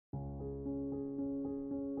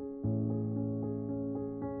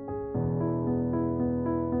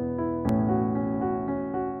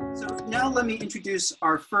now let me introduce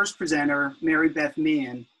our first presenter, Mary Beth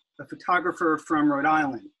Meehan, a photographer from Rhode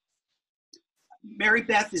Island. Mary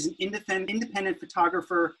Beth is an independent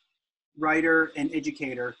photographer, writer, and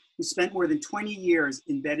educator who spent more than 20 years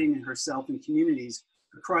embedding herself in communities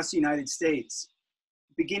across the United States,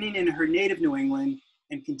 beginning in her native New England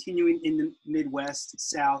and continuing in the Midwest,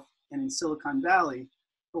 South, and in Silicon Valley.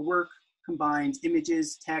 Her work combines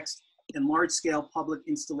images, text, and large-scale public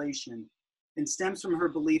installation, and stems from her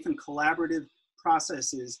belief in collaborative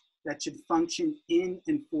processes that should function in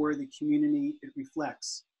and for the community it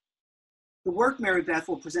reflects. The work Mary Beth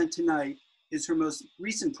will present tonight is her most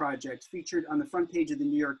recent project, featured on the front page of the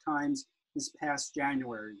New York Times this past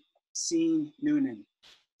January, Seeing Noonan.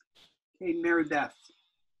 Okay, Mary Beth.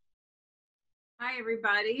 Hi,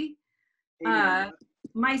 everybody. Hey, Mary Beth.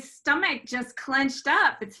 My stomach just clenched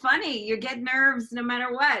up. It's funny, you get nerves no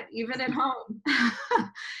matter what, even at home.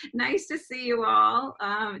 Nice to see you all.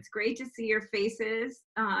 It's great to see your faces.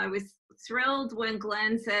 I was thrilled when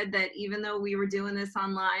Glenn said that even though we were doing this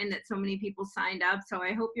online, that so many people signed up. So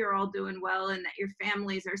I hope you're all doing well and that your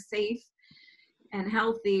families are safe and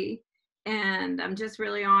healthy. And I'm just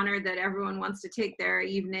really honored that everyone wants to take their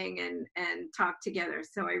evening and talk together.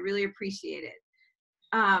 So I really appreciate it.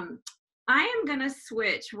 I am going to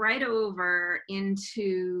switch right over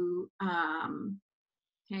into,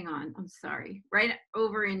 hang on, I'm sorry, right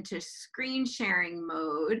over into screen sharing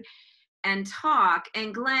mode and talk.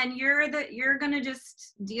 And Glenn, you're going to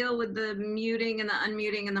just deal with the muting and the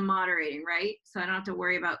unmuting and the moderating, right? So I don't have to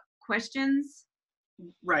worry about questions?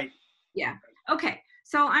 Right. Yeah. Okay.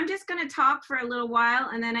 So I'm just going to talk for a little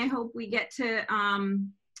while, and then I hope we get to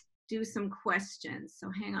do some questions. So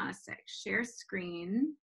hang on a sec. Share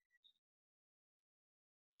screen.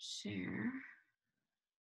 Share.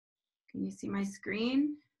 Can you see my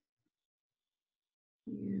screen?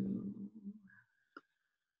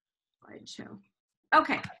 Slideshow.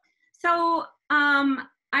 Okay, so I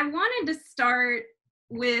wanted to start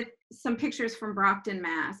with some pictures from Brockton,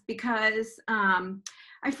 Mass, because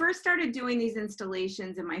I first started doing these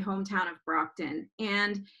installations in my hometown of Brockton,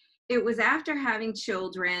 and it was after having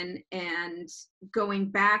children and going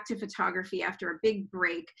back to photography after a big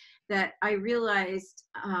break that I realized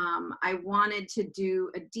I wanted to do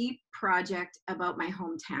a deep project about my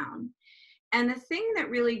hometown. And the thing that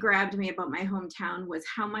really grabbed me about my hometown was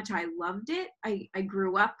how much I loved it. I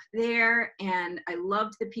grew up there and I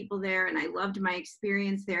loved the people there and I loved my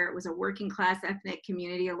experience there. It was a working class ethnic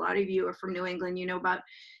community. A lot of you are from New England, you know about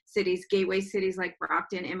cities, gateway cities like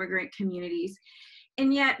Brockton, immigrant communities.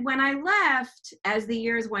 And yet when I left, as the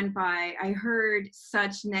years went by, I heard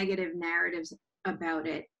such negative narratives about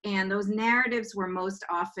it. And those narratives were most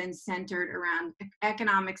often centered around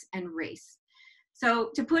economics and race. So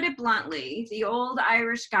to put it bluntly, the old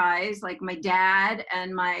Irish guys, like my dad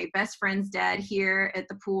and my best friend's dad here at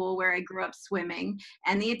the pool where I grew up swimming,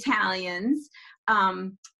 and the Italians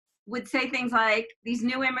would say things like, these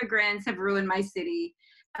new immigrants have ruined my city.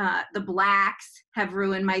 The blacks have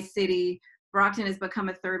ruined my city. Brockton has become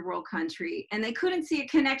a third world country. And they couldn't see a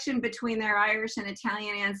connection between their Irish and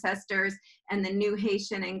Italian ancestors and the new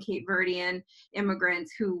Haitian and Cape Verdean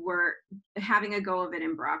immigrants who were having a go of it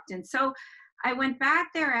in Brockton. So I went back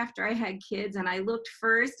there after I had kids and I looked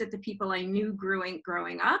first at the people I knew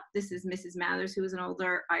growing up. This is Mrs. Mathers, who was an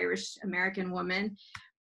older Irish American woman.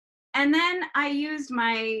 And then I used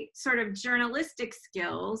my sort of journalistic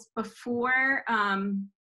skills before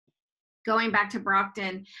going back to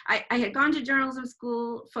Brockton. I had gone to journalism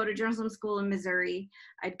school, photojournalism school in Missouri.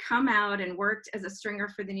 I'd come out and worked as a stringer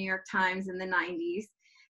for the New York Times in the 90s.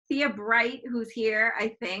 Thea Bright, who's here,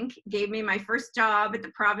 I think, gave me my first job at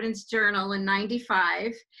the Providence Journal in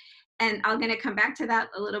 '95. And I'm going to come back to that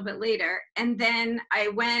a little bit later. And then I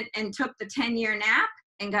went and took the 10-year nap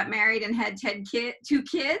and got married and had 2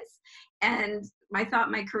 kids. And I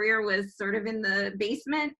thought my career was sort of in the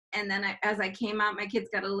basement. And then as I came out, my kids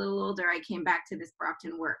got a little older, I came back to this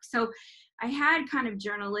Brockton work. So I had kind of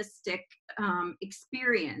journalistic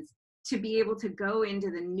experience to be able to go into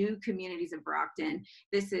the new communities of Brockton.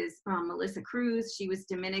 This is Melissa Cruz, she was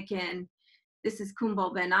Dominican. This is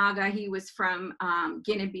Kumbal Benaga, he was from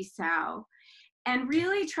Guinea-Bissau. And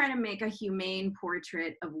really try to make a humane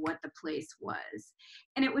portrait of what the place was.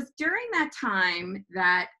 And it was during that time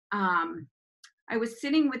that I was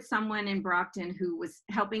sitting with someone in Brockton who was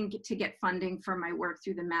helping to get funding for my work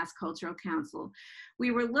through the Mass Cultural Council.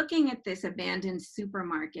 We were looking at this abandoned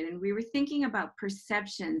supermarket and we were thinking about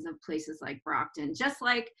perceptions of places like Brockton, just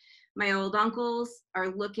like my old uncles are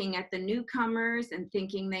looking at the newcomers and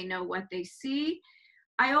thinking they know what they see.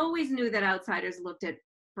 I always knew that outsiders looked at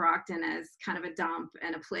Brockton as kind of a dump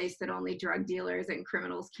and a place that only drug dealers and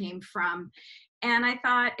criminals came from. And I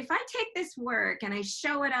thought, if I take this work and I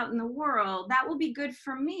show it out in the world, that will be good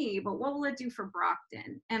for me, but what will it do for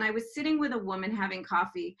Brockton? And I was sitting with a woman having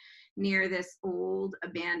coffee near this old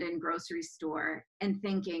abandoned grocery store and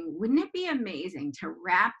thinking, wouldn't it be amazing to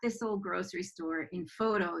wrap this old grocery store in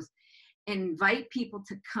photos and invite people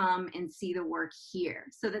to come and see the work here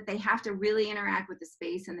so that they have to really interact with the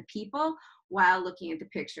space and the people while looking at the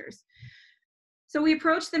pictures. So we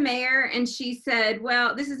approached the mayor and she said,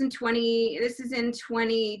 well, this is in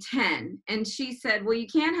 2010. And she said, well, you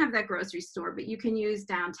can't have that grocery store, but you can use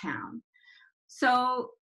downtown. So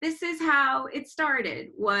this is how it started,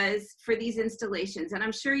 was for these installations. And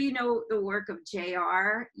I'm sure you know the work of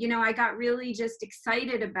JR. You know, I got really just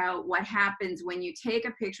excited about what happens when you take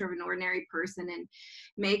a picture of an ordinary person and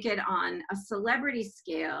make it on a celebrity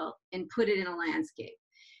scale and put it in a landscape.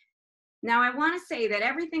 Now, I want to say that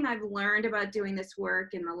everything I've learned about doing this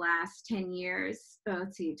work in the last 10 years,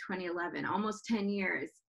 2011, almost 10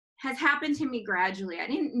 years, has happened to me gradually. I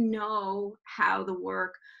didn't know how the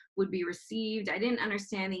work would be received. I didn't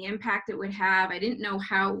understand the impact it would have. I didn't know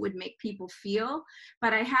how it would make people feel,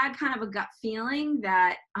 but I had kind of a gut feeling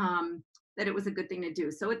that, that it was a good thing to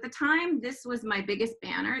do. So at the time, this was my biggest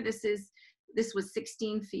banner. This was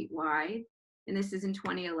 16 feet wide, and this is in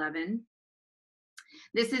 2011.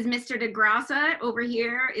 This is Mr. de Grassa over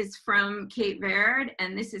here is from Cape Verde,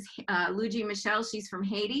 and this is Luigi Michelle, she's from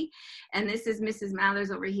Haiti, and this is Mrs. Mathers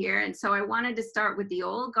over here. And so I wanted to start with the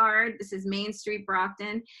old guard. This is Main Street,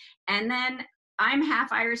 Brockton. And then I'm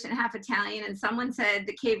half Irish and half Italian, and someone said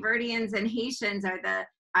the Cape Verdeans and Haitians are the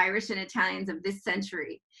Irish and Italians of this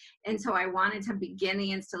century. And so I wanted to begin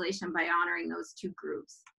the installation by honoring those two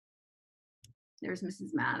groups. There's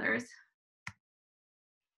Mrs. Mathers.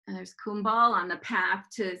 And there's Kumbal on the path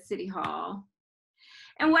to City Hall.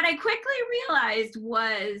 And what I quickly realized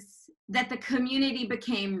was that the community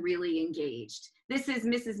became really engaged. This is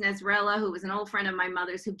Mrs. Nesrella, who was an old friend of my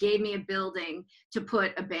mother's, who gave me a building to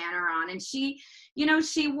put a banner on. And she, you know,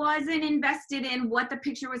 she wasn't invested in what the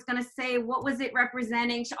picture was going to say, what was it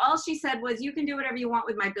representing. All she said was, you can do whatever you want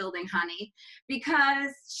with my building, honey,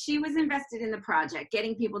 because she was invested in the project,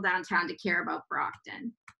 getting people downtown to care about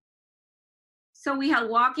Brockton. So we had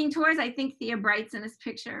walking tours. I think Thea Bright's in this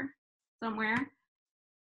picture somewhere.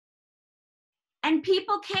 And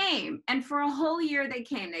people came, and for a whole year they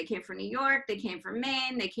came. They came from New York, they came from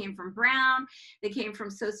Maine, they came from Brown, they came from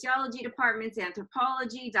sociology departments,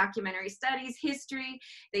 anthropology, documentary studies, history.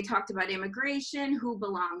 They talked about immigration, who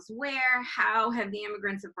belongs where, how have the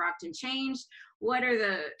immigrants of Brockton changed, what are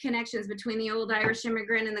the connections between the old Irish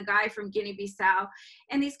immigrant and the guy from Guinea-Bissau.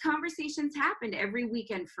 And these conversations happened every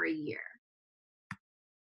weekend for a year.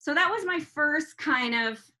 So that was my first kind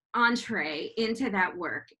of entree into that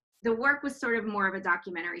work. The work was sort of more of a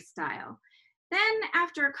documentary style. Then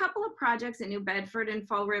after a couple of projects in New Bedford and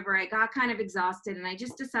Fall River, I got kind of exhausted and I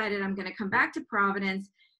just decided I'm gonna come back to Providence.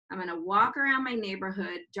 I'm gonna walk around my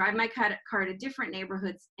neighborhood, drive my car to different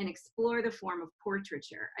neighborhoods and explore the form of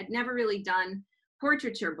portraiture. I'd never really done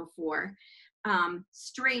portraiture before,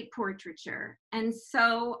 straight portraiture. And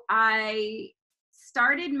so I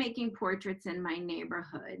started making portraits in my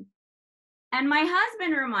neighborhood. And my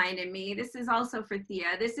husband reminded me, this is also for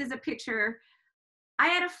Thea, this is a picture. I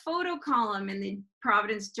had a photo column in the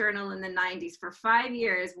Providence Journal in the 90s for 5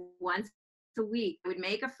 years. Once a week, I would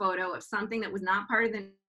make a photo of something that was not part of the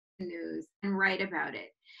news and write about it.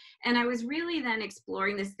 And I was really then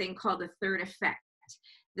exploring this thing called the third effect,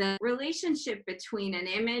 the relationship between an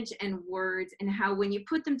image and words, and how when you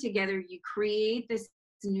put them together, you create this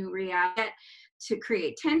new reality. To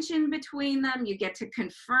create tension between them, you get to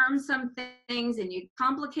confirm some things and you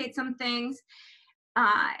complicate some things.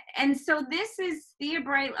 And so this is, Thea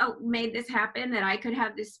Bright made this happen, that I could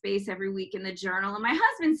have this space every week in the Journal. And my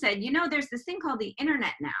husband said, you know, there's this thing called the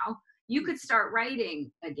internet now. You could start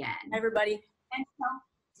writing again. Hi, everybody. And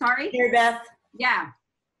so, sorry? Mary Beth. Yeah.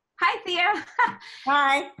 Hi, Thea.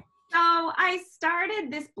 Hi. So I started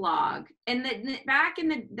this blog, and back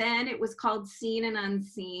in then it was called Seen and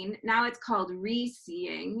Unseen. Now it's called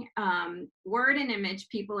Re-Seeing, Word and Image,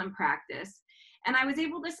 People in Practice. And I was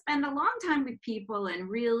able to spend a long time with people and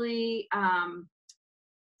really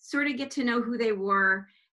sort of get to know who they were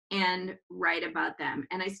and write about them.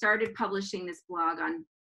 And I started publishing this blog on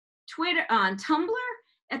Twitter, on Tumblr,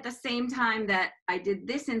 at the same time that I did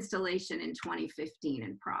this installation in 2015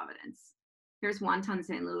 in Providence. Here's Wanton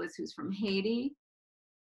St. Louis, who's from Haiti.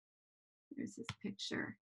 There's this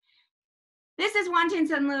picture. This is Wanton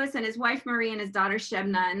St. Louis and his wife Marie and his daughter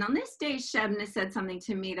Shebna. And on this day, Shebna said something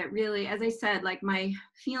to me that really, as I said, like my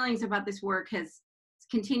feelings about this work has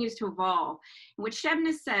continues to evolve. And what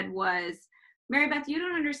Shebna said was, Mary Beth, you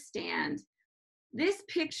don't understand. This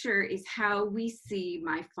picture is how we see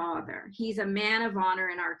my father. He's a man of honor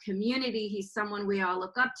in our community. He's someone we all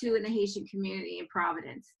look up to in the Haitian community in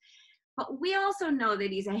Providence. But we also know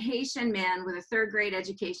that he's a Haitian man with a third-grade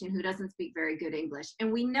education who doesn't speak very good English.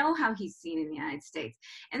 And we know how he's seen in the United States.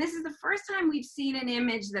 And this is the first time we've seen an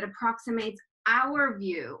image that approximates our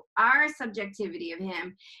view, our subjectivity of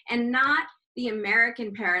him, and not the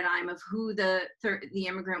American paradigm of who the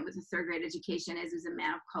immigrant with a third-grade education is a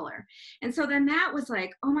man of color. And so then that was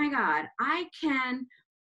like, oh my God, I can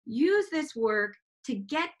use this work to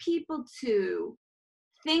get people to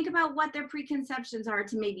think about what their preconceptions are,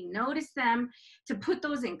 to maybe notice them, to put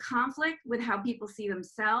those in conflict with how people see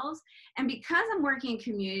themselves. And because I'm working in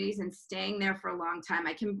communities and staying there for a long time,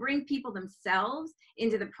 I can bring people themselves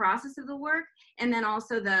into the process of the work, and then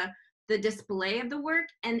also the display of the work,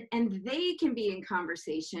 and they can be in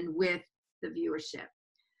conversation with the viewership.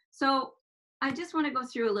 So I just want to go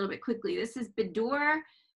through a little bit quickly. This is Bedour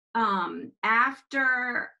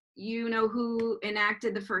after you know who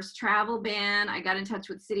enacted the first travel ban. I got in touch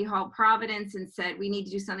with City Hall Providence and said, we need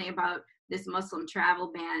to do something about this Muslim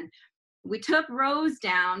travel ban. We took Rose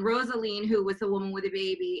down, Rosaline, who was the woman with the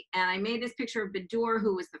baby, and I made this picture of Bedour,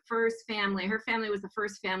 who was the first family. Her family was the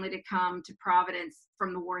first family to come to Providence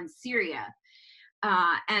from the war in Syria.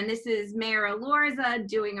 And this is Mayor Elorza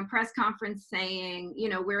doing a press conference saying, you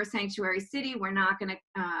know, we're a sanctuary city. We're not going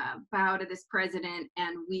to bow to this president,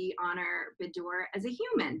 and we honor Bedour as a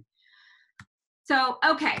human. So,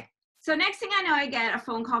 okay. So next thing I know, I get a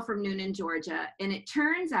phone call from Noonan, Georgia, and it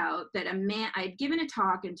turns out that a man, I had given a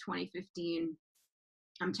talk in 2015.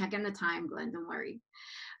 I'm checking the time, Glenn, don't worry.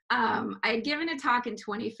 I had given a talk in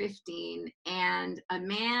 2015, and a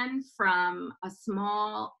man from a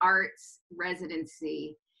small arts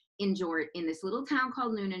residency in this little town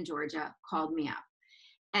called Noonan, Georgia, called me up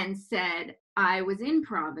and said, I was in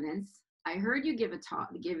Providence. I heard you give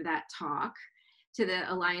that talk to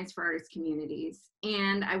the Alliance for Artists Communities,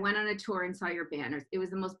 and I went on a tour and saw your banners. It was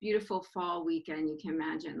the most beautiful fall weekend you can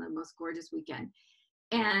imagine, the most gorgeous weekend.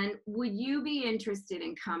 And would you be interested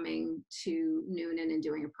in coming to Noonan and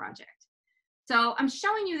doing a project? So I'm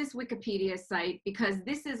showing you this Wikipedia site because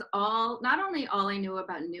this is not only all I knew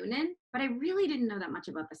about Noonan, but I really didn't know that much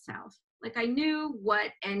about the South. Like, I knew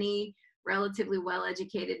what any relatively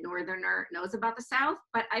well-educated Northerner knows about the South,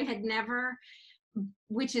 but I had never,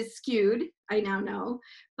 which is skewed, I now know,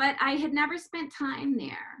 but I had never spent time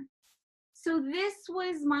there. So this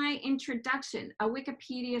was my introduction, a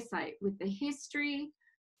Wikipedia site with the history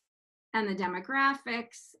and the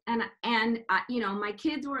demographics, and you know, my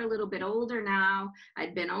kids were a little bit older now.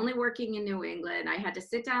 I'd been only working in New England. I had to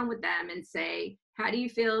sit down with them and say, how do you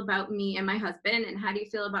feel about me and my husband, and how do you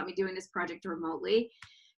feel about me doing this project remotely?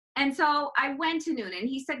 And so I went to Noonan.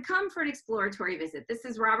 He said, come for an exploratory visit. This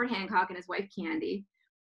is Robert Hancock and his wife, Candy.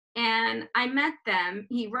 And I met them.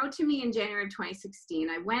 He wrote to me in January of 2016.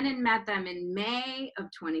 I went and met them in May of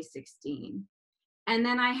 2016. And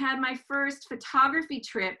then I had my first photography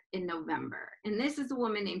trip in November. And this is a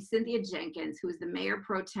woman named Cynthia Jenkins, who is the mayor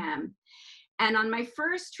pro tem. And on my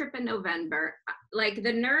first trip in November, like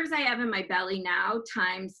the nerves I have in my belly now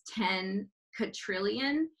times 10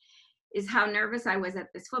 quadrillion is how nervous I was at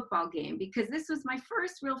this football game, because this was my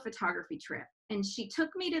first real photography trip. And she took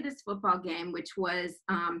me to this football game, which was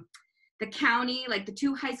the county, like the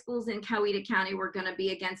two high schools in Coweta County were gonna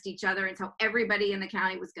be against each other. And so everybody in the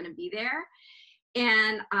county was gonna be there.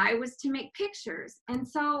 And I was to make pictures. And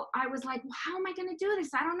so I was like, well, how am I gonna do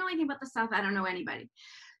this? I don't know anything about the South. I don't know anybody.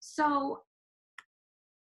 So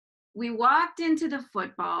we walked into the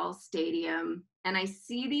football stadium, and I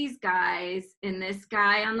see these guys, and this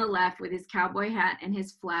guy on the left with his cowboy hat and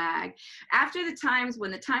his flag. After the Times,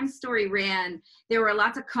 when the Times story ran, there were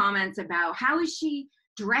lots of comments about how is she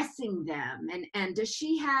dressing them? And does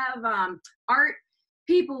she have art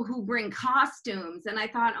people who bring costumes? And I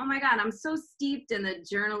thought, oh my God, I'm so steeped in the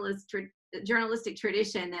journalistic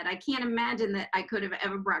tradition that I can't imagine that I could have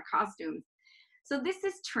ever brought costumes. So this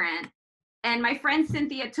is Trent. And my friend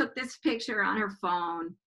Cynthia took this picture on her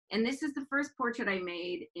phone. And this is the first portrait I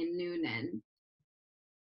made in Noonan.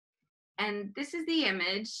 And this is the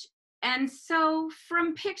image. And so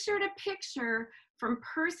from picture to picture, from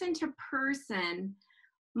person to person,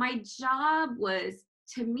 my job was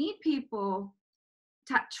to meet people,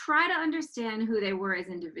 to try to understand who they were as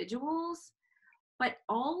individuals, but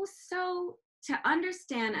also to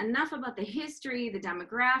understand enough about the history, the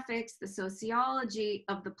demographics, the sociology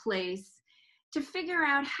of the place to figure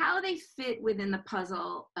out how they fit within the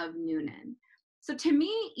puzzle of Noonan. So to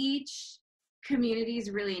me, each community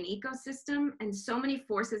is really an ecosystem, and so many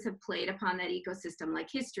forces have played upon that ecosystem, like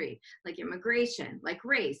history, like immigration, like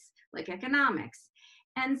race, like economics.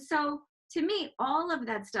 And so to me, all of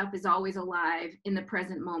that stuff is always alive in the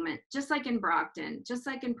present moment, just like in Brockton, just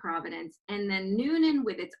like in Providence. And then Newnan,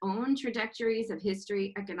 with its own trajectories of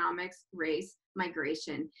history, economics, race,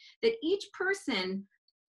 migration, that each person,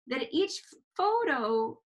 that each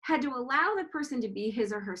photo had to allow the person to be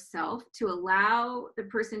his or herself, to allow the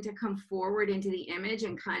person to come forward into the image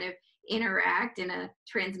and kind of interact in a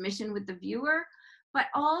transmission with the viewer, but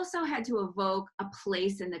also had to evoke a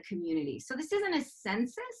place in the community. So this isn't a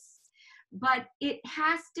census, but it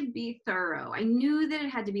has to be thorough. I knew that it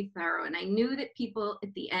had to be thorough, and I knew that people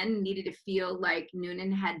at the end needed to feel like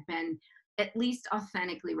Newnan had been at least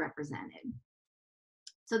authentically represented.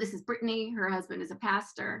 So this is Brittany, her husband is a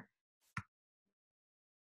pastor.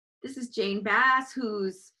 This is Jane Bass,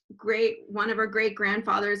 whose one of her great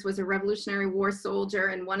grandfathers was a Revolutionary War soldier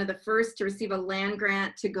and one of the first to receive a land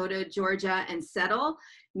grant to go to Georgia and settle,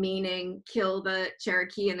 meaning kill the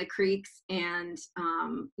Cherokee and the Creeks and,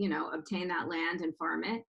 you know, obtain that land and farm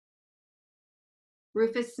it.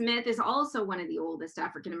 Rufus Smith is also one of the oldest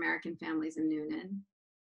African-American families in Newnan.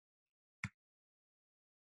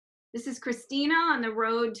 This is Christina on the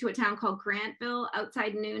road to a town called Grantville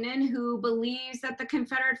outside Newnan, who believes that the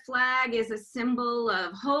Confederate flag is a symbol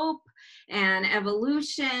of hope and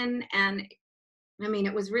evolution. And I mean,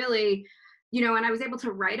 it was really, you know, and I was able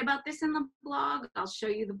to write about this in the blog. I'll show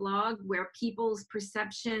you the blog where people's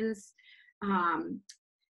perceptions,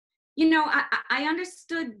 you know, I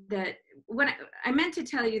understood that when I meant to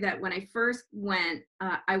tell you that when I first went,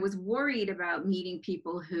 I was worried about meeting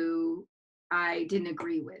people who I didn't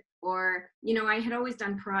agree with. Or, you know, I had always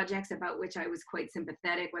done projects about which I was quite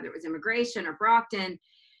sympathetic, whether it was immigration or Brockton.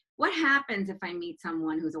 What happens if I meet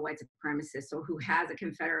someone who's a white supremacist or who has a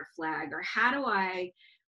Confederate flag? Or how do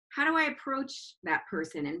I approach that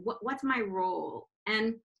person? And what's my role?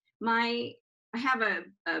 And I have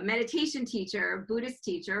a meditation teacher, a Buddhist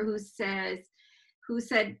teacher, who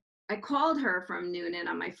said, I called her from Newnan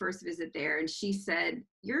on my first visit there, and she said,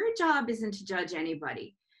 your job isn't to judge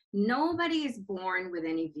anybody. Nobody is born with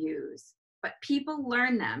any views, but people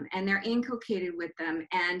learn them and they're inculcated with them.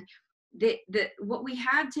 And what we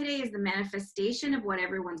have today is the manifestation of what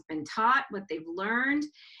everyone's been taught, what they've learned,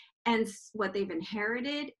 and what they've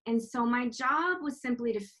inherited. And so my job was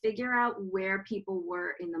simply to figure out where people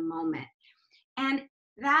were in the moment. And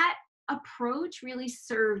that approach really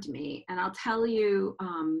served me. And I'll tell you,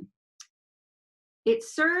 it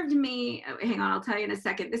served me, hang on, I'll tell you in a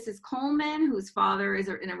second. This is Coleman, whose father is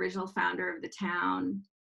an original founder of the town.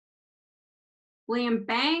 William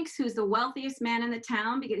Banks, who's the wealthiest man in the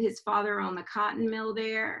town because his father owned the cotton mill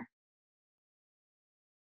there.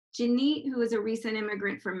 Janette, who is a recent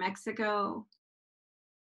immigrant from Mexico.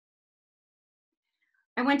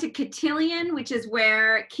 I went to Cotillion, which is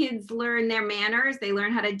where kids learn their manners. They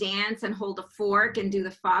learn how to dance and hold a fork and do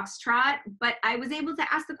the foxtrot. But I was able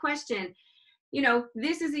to ask the question, you know,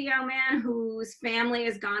 this is a young man whose family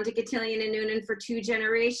has gone to Cotillion and Newnan for 2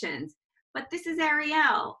 generations, but this is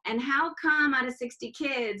Ariel. And how come out of 60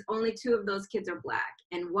 kids, only 2 of those kids are Black?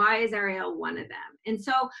 And why is Ariel one of them? And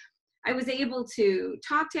so I was able to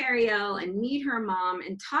talk to Ariel and meet her mom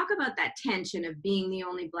and talk about that tension of being the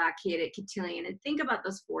only Black kid at Cotillion and think about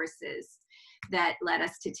those forces that led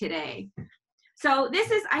us to today. So this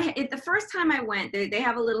is, the first time I went, they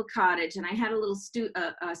have a little cottage, and I had a little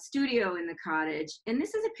studio in the cottage. And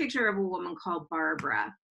this is a picture of a woman called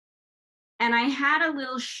Barbara. And I had a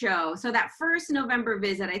little show. So that first November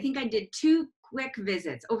visit, I think I did 2 quick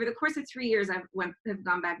visits. Over the course of 3 years, have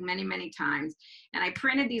gone back many, many times. And I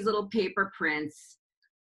printed these little paper prints.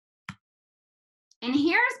 And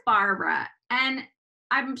here's Barbara. And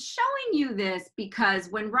I'm showing you this because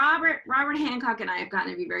when Robert Hancock and I have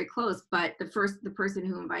gotten to be very close, but the person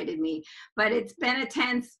who invited me, but it's been a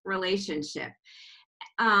tense relationship.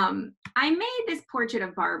 I made this portrait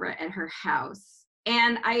of Barbara at her house,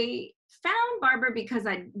 and I found Barbara because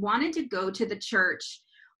I wanted to go to the church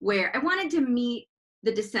where I wanted to meet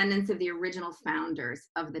the descendants of the original founders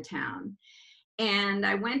of the town. And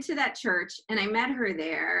I went to that church and I met her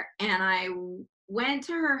there, and I went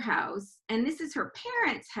to her house, and this is her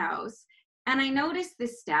parents' house, and I noticed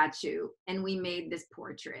this statue, and we made this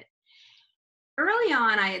portrait. Early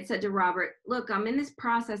on, I had said to Robert, look, I'm in this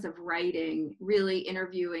process of writing, really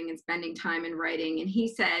interviewing and spending time in writing, and he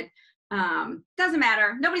said, doesn't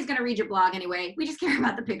matter, nobody's gonna read your blog anyway, we just care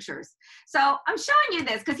about the pictures. So I'm showing you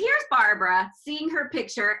this because here's Barbara seeing her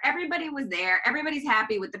picture. Everybody was there, everybody's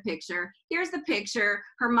happy with the picture. Here's the picture,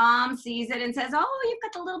 her mom sees it and says, oh, you've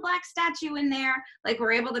got the little Black statue in there. Like,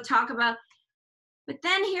 we're able to talk about, But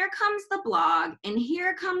then here comes the blog, and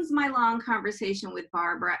here comes my long conversation with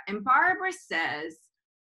Barbara. And Barbara says,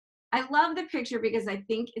 I love the picture because I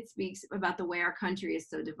think it speaks about the way our country is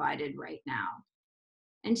so divided right now.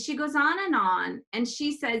 And she goes on, and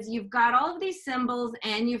she says, you've got all of these symbols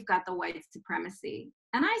and you've got the white supremacy.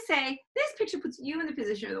 And I say, this picture puts you in the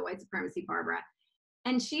position of the white supremacy, Barbara.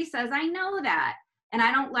 And she says, I know that, and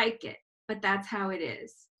I don't like it, but that's how it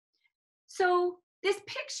is. So this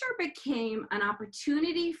picture became an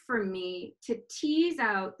opportunity for me to tease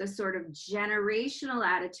out the sort of generational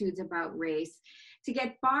attitudes about race, to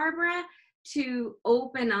get Barbara to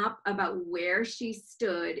open up about where she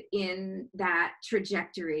stood in that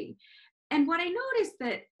trajectory. And what I noticed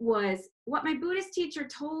that was what my Buddhist teacher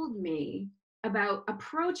told me about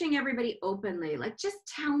approaching everybody openly, like, just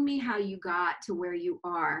tell me how you got to where you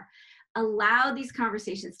are, allow these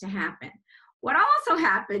conversations to happen. What also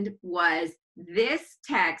happened was this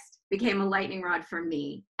text became a lightning rod for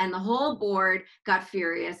me, and the whole board got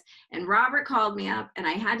furious, and Robert called me up, and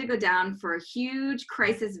I had to go down for a huge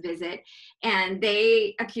crisis visit, and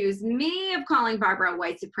they accused me of calling Barbara a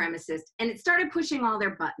white supremacist, and it started pushing all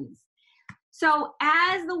their buttons. So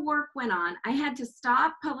as the work went on, I had to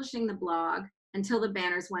stop publishing the blog until the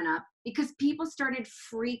banners went up, because people started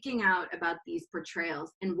freaking out about these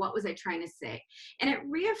portrayals and what was I trying to say. And it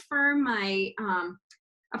reaffirmed my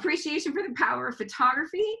appreciation for the power of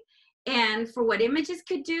photography and for what images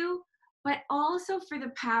could do, but also for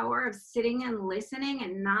the power of sitting and listening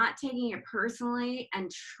and not taking it personally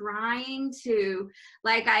and trying to,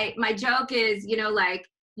 like, my joke is, you know, like,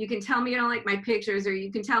 you can tell me you don't like my pictures, or you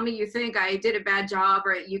can tell me you think I did a bad job,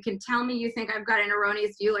 or you can tell me you think I've got an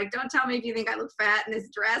erroneous view. Like, don't tell me if you think I look fat in this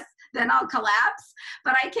dress, then I'll collapse.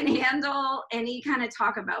 But I can handle any kind of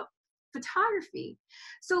talk about photography.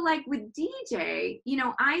 So like with DJ, you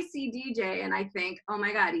know, I see DJ and I think, oh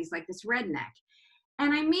my God, he's like this redneck.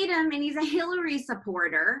 And I meet him and he's a Hillary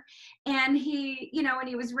supporter, and he, you know, and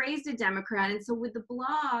he was raised a Democrat. And so with the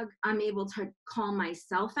blog, I'm able to call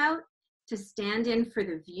myself out, to stand in for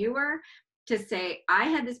the viewer, to say, I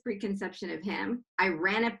had this preconception of him, I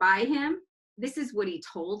ran it by him, this is what he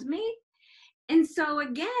told me. And so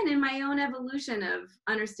again, in my own evolution of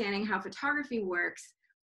understanding how photography works,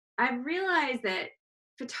 I've realized that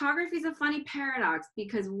photography is a funny paradox,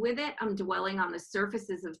 because with it, I'm dwelling on the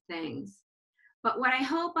surfaces of things. But what I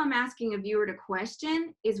hope I'm asking a viewer to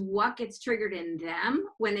question is what gets triggered in them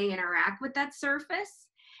when they interact with that surface.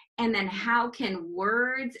 And then how can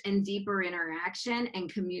words and deeper interaction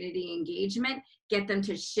and community engagement get them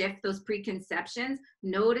to shift those preconceptions,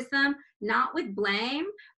 notice them, not with blame,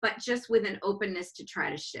 but just with an openness to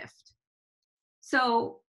try to shift.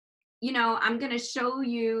 So, you know, I'm going to show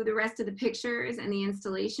you the rest of the pictures and the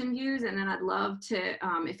installation views, and then I'd love to,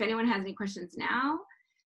 if anyone has any questions now.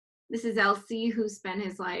 This is LC, who spent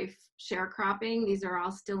his life sharecropping. These are all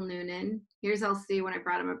still Noonan. Here's LC when I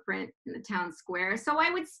brought him a print in the town square. So I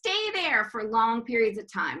would stay there for long periods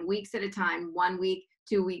of time, weeks at a time, 1 week,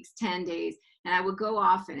 2 weeks, 10 days. And I would go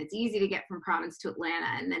often. It's easy to get from Providence to Atlanta,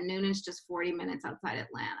 and then Noonan's just 40 minutes outside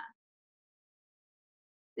Atlanta.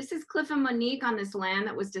 This is Cliff and Monique on this land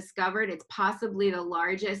that was discovered. It's possibly the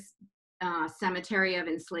largest cemetery of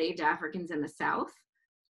enslaved Africans in the South,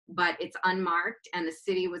 but it's unmarked, and the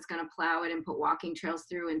city was going to plow it and put walking trails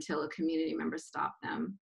through until a community member stopped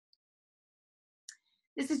them.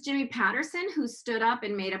 This is Jimmy Patterson, who stood up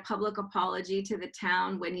and made a public apology to the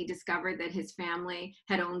town when he discovered that his family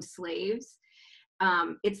had owned slaves.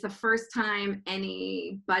 It's the first time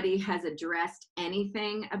anybody has addressed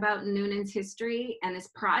anything about Noonan's history, and this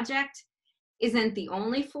project isn't the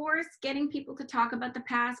only force getting people to talk about the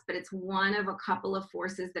past, but it's one of a couple of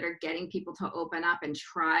forces that are getting people to open up and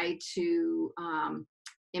try to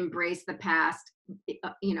embrace the past,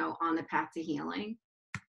 you know, on the path to healing.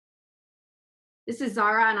 This is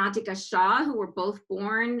Zara and Atika Shah, who were both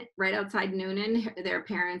born right outside Noonan. Their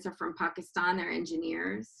parents are from Pakistan, they're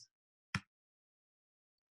engineers.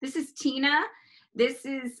 This is Tina. This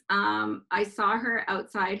is, I saw her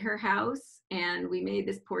outside her house, and we made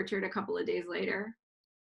this portrait a couple of days later.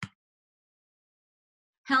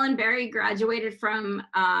 Helen Berry graduated from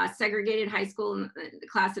segregated high school in the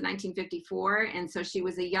class of 1954, and so she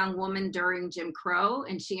was a young woman during Jim Crow,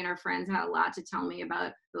 and she and her friends had a lot to tell me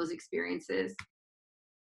about those experiences.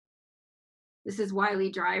 This is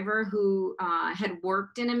Wiley Driver, who had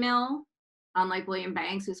worked in a mill, unlike William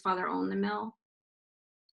Banks, whose father owned the mill.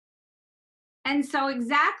 And so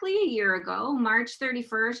exactly a year ago, March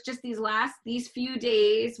 31st, just these few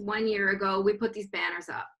days, 1 year ago, we put these banners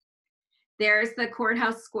up. There's the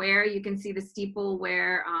courthouse square. You can see the steeple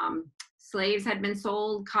where slaves had been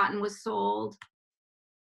sold, cotton was sold.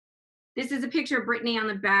 This is a picture of Brittany on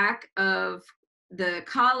the back of the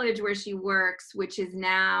college where she works, which is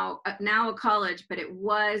now a college, but it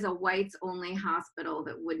was a whites only hospital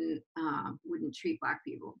that wouldn't treat Black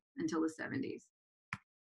people until the 70s.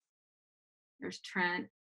 There's Trent.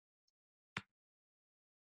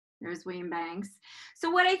 There's William Banks.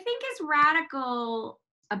 So what I think is radical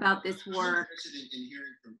about this work. I'm interested in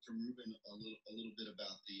hearing from Ruben a little bit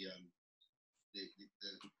about the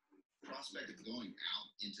prospect of going out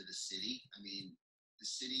into the city. I mean, the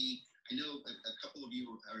city, I know a couple of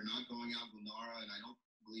you are not going out, Lunara, and I don't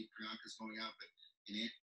believe Priyanka's going out, but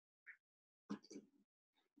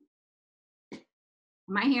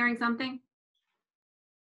Am I hearing something?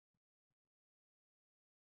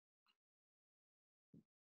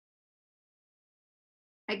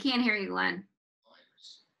 I can't hear you, Glenn.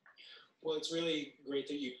 Well, it's really great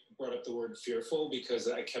that you brought up the word fearful, because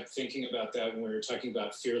I kept thinking about that when we were talking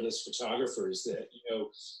about fearless photographers. That,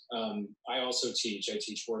 I also teach. I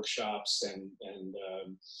teach workshops and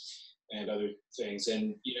other things.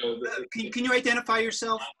 And can you identify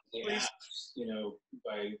yourself, please?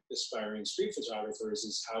 By aspiring street photographers,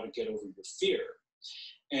 is how to get over your fear.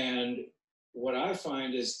 And what I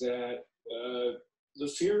find is that the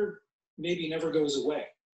fear maybe never goes away.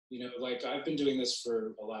 Like, I've been doing this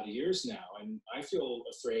for a lot of years now, and I feel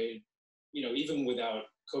afraid, even without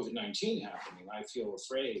COVID-19 happening, I feel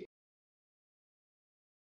afraid.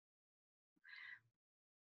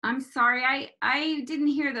 I'm sorry, I didn't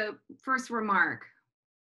hear the first remark.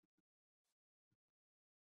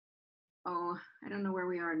 Oh, I don't know where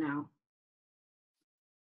we are now.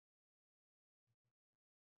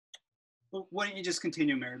 Well, why don't you just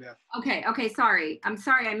continue, Mary Beth? Okay, sorry. I'm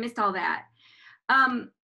sorry, I missed all that.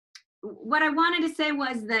 What I wanted to say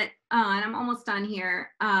was that, and I'm almost done here,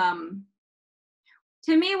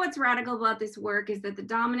 to me, what's radical about this work is that the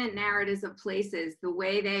dominant narratives of places, the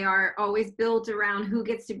way they are always built around who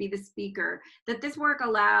gets to be the speaker, that this work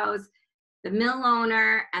allows the mill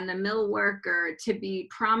owner and the mill worker to be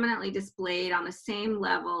prominently displayed on the same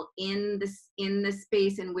level in the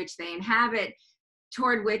space in which they inhabit,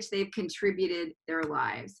 toward which they've contributed their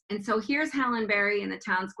lives. And so here's Helen Berry in the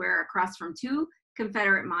town square across from two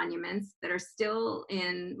Confederate monuments that are still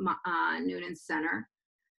in Noonan Center.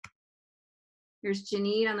 Here's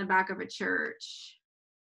Janine on the back of a church.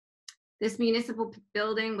 This municipal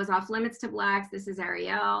building was off limits to Blacks. This is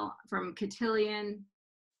Ariel from Cotillion.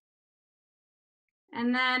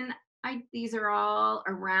 And then these are all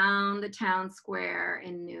around the town square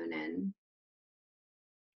in Noonan.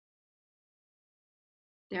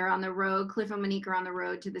 They're on the road, Cliff and Monique are on the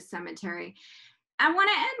road to the cemetery. I want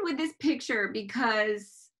to end with this picture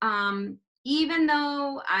because even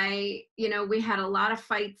though we had a lot of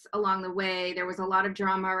fights along the way, there was a lot of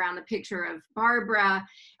drama around the picture of Barbara,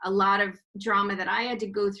 a lot of drama that I had to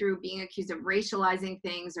go through being accused of racializing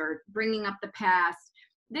things or bringing up the past.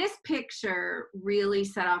 This picture really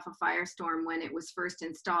set off a firestorm when it was first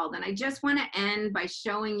installed. And I just want to end by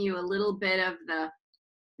showing you a little bit of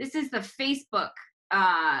this is the Facebook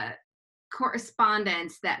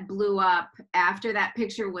correspondence that blew up after that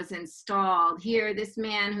picture was installed. Here, this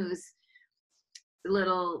man who's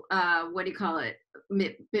little,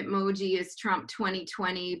 Bitmoji is Trump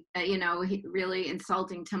 2020, really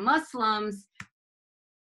insulting to Muslims.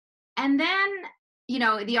 And then,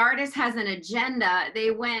 the artist has an agenda.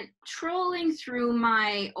 They went trolling through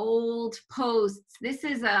my old posts. This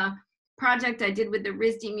is a project I did with the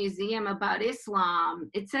RISD Museum about Islam.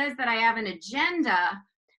 It says that I have an agenda,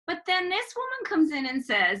 but then this woman comes in and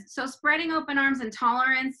says, so spreading open arms and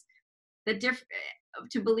tolerance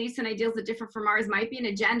to beliefs and ideals that differ from ours might be an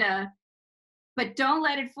agenda, but don't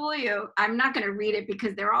let it fool you. I'm not going to read it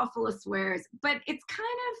because they're all full of swears, but it's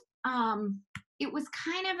it was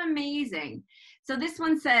kind of amazing. So this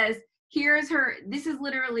one says, this is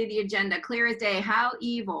literally the agenda, clear as day, how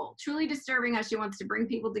evil, truly disturbing how she wants to bring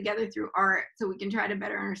people together through art so we can try to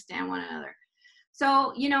better understand one another.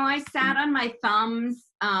 So, I sat on my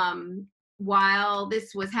thumbs while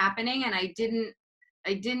this was happening, and I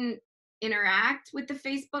didn't interact with the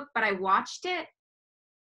Facebook, but I watched it.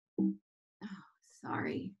 Oh,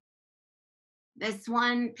 sorry. This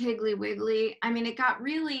one, Piggly Wiggly,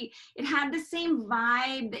 it had the same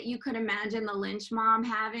vibe that you could imagine the lynch mob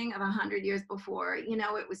having of 100 years before.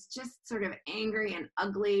 It was just sort of angry and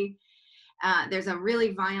ugly. There's a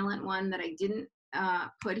really violent one that I didn't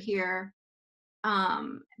put here.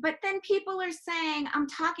 But then people are saying, I'm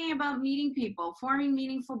talking about meeting people, forming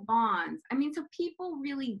meaningful bonds. So people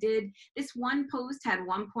really did. This one post had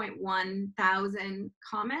 1.1 thousand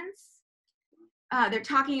comments. They're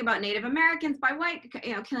talking about Native Americans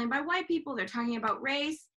killing by white people. They're talking about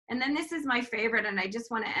race. And then this is my favorite, and I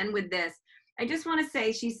just want to end with this. I just want to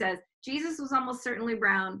say, she says, Jesus was almost certainly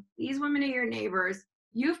brown. These women are your neighbors.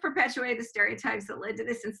 You've perpetuated the stereotypes that led to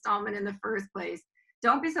this installment in the first place.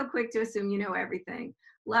 Don't be so quick to assume you know everything.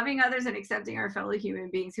 Loving others and accepting our fellow human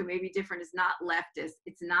beings who may be different is not leftist.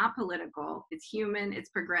 It's not political. It's human. It's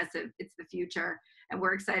progressive. It's the future. And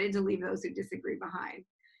we're excited to leave those who disagree behind.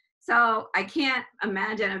 So I can't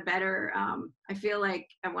imagine a better, I feel like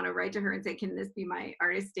I want to write to her and say, can this be my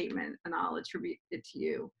artist statement? And I'll attribute it to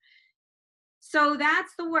you. So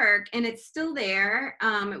that's the work, and it's still there.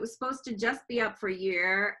 It was supposed to just be up for a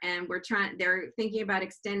year, and they're thinking about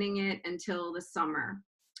extending it until the summer.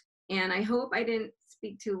 And I hope I didn't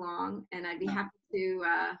speak too long, and I'd be happy to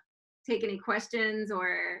take any questions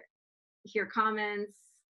or hear comments.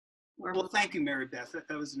 Well, thank you, Mary Beth.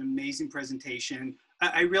 That was an amazing presentation.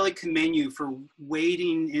 I really commend you for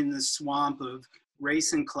wading in the swamp of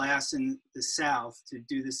race and class in the South to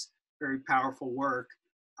do this very powerful work.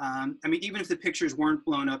 I mean, even if the pictures weren't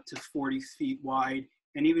blown up to 40 feet wide,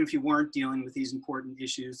 and even if you weren't dealing with these important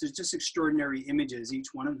issues, there's just extraordinary images, each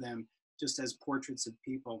one of them just as portraits of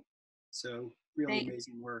people. So really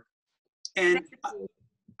amazing work. And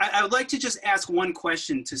I would like to just ask one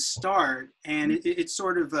question to start, and it's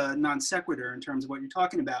sort of a non sequitur in terms of what you're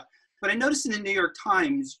talking about. But I noticed in the New York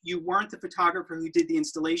Times, you weren't the photographer who did the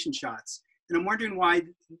installation shots. And I'm wondering why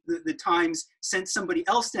the Times sent somebody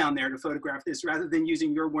else down there to photograph this rather than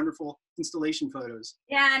using your wonderful installation photos.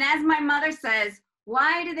 Yeah, and as my mother says,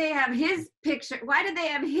 why do they have his picture? Why did they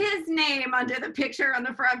have his name under the picture on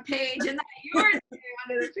the front page and not yours name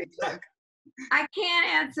under the picture? I can't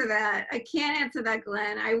answer that. I can't answer that,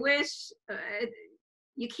 Glenn. I wish I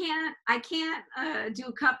can't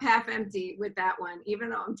do cup half empty with that one, even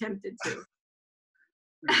though I'm tempted to.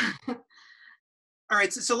 All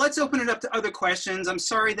right, so let's open it up to other questions. I'm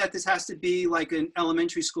sorry that this has to be like an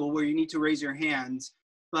elementary school where you need to raise your hands,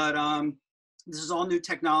 but this is all new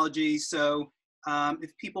technology. So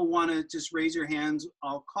if people want to just raise your hands,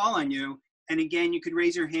 I'll call on you. And again, you could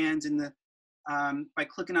raise your hands in the by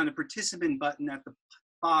clicking on the participant button at the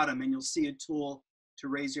bottom, and you'll see a tool to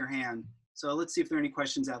raise your hand. So let's see if there are any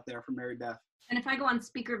questions out there for Mary Beth. And if I go on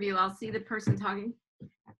speaker view, I'll see the person talking?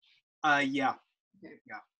 Yeah. Okay.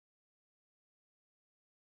 Yeah.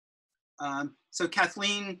 So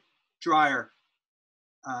Kathleen Dreyer.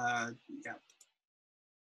 Yeah.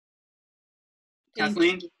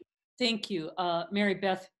 Kathleen? Thank you. Mary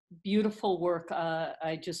Beth, beautiful work.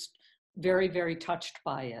 I just very, very touched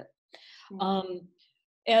by it.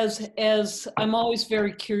 As I'm always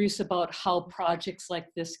very curious about how projects like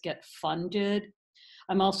this get funded.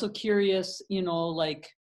 I'm also curious, you know, like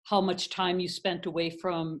how much time you spent away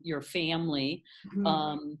from your family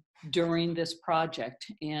during this project,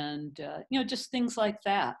 and you know, just things like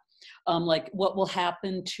that. Like what will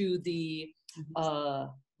happen to the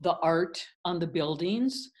art on the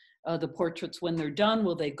buildings, the portraits when they're done?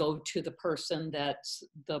 Will they go to the person that's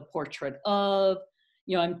the portrait of?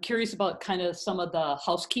 You know, I'm curious about kind of some of the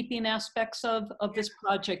housekeeping aspects of this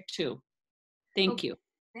project too. Thank you.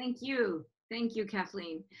 Thank you. Thank you,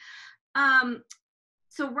 Kathleen.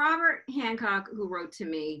 So Robert Hancock, who wrote to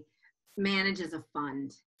me, manages a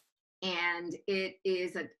fund, and it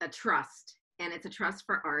is a trust, and it's a trust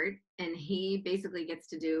for art, and he basically gets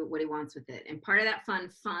to do what he wants with it. And part of that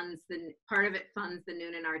fund funds the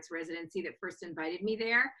Noonan Arts residency that first invited me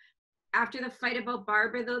there. After the fight about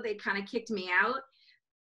Barbara, though, they kind of kicked me out.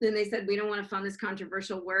 Then they said, we don't want to fund this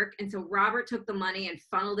controversial work. And so Robert took the money and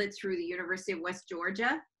funneled it through the University of West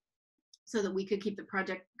Georgia so that we could keep the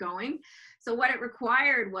project going. So what it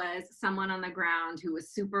required was someone on the ground who was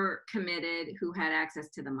super committed, who had access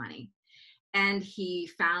to the money. And he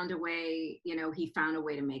found a way, you know,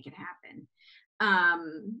 to make it happen.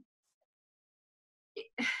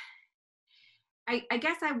 I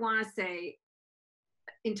guess I want to say,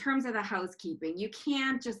 in terms of the housekeeping, you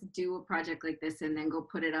can't just do a project like this and then go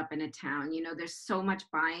put it up in a town. You know, there's so much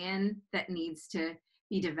buy-in that needs to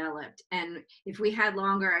be developed. And if we had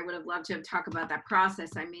longer, I would have loved to have talked about that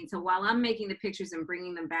process. I mean, so while I'm making the pictures and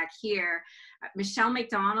bringing them back here, Michelle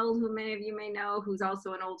McDonald, who many of you may know, who's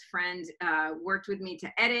also an old friend, worked with me to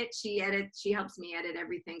edit. She helps me edit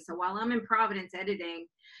everything. So while I'm in Providence editing,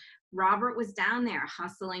 Robert was down there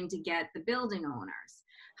hustling to get the building owners,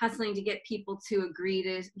 hustling to get people to agree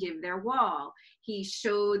to give their wall. He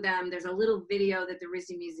showed them, there's a little video that the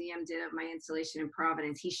RISD Museum did of my installation in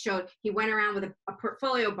Providence. He went around with a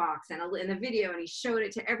portfolio box and in the video, and he showed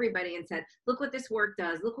it to everybody and said, look what this work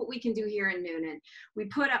does. Look what we can do here in Noonan. We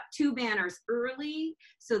put up 2 banners early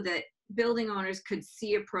so that building owners could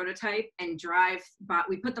see a prototype and drive by.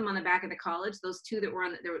 We put them on the back of the college, those two that were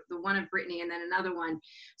on the one of Brittany and then another one,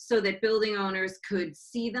 so that building owners could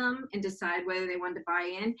see them and decide whether they wanted to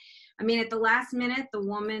buy in. I mean, at the last minute,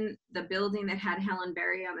 the building that had Helen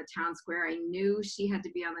Berry on the town square, I knew she had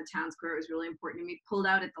to be on the town square. It was really important to me. Pulled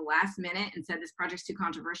out at the last minute and said, this project's too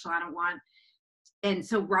controversial, I don't want. And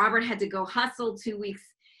so Robert had to go hustle 2 weeks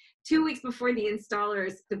before the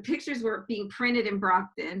installers. The pictures were being printed in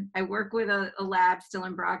Brockton. I work with a lab still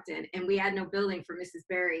in Brockton, and we had no building for Mrs.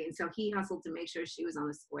 Berry. And so he hustled to make sure she was on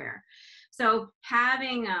the square. So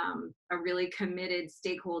having a really committed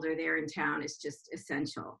stakeholder there in town is just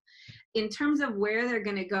essential. In terms of where they're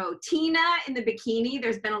gonna go, Tina in the bikini,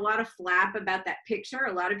 there's been a lot of flap about that picture.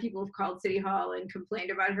 A lot of people have called City Hall and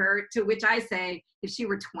complained about her, to which I say, if she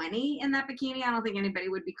were 20 in that bikini, I don't think anybody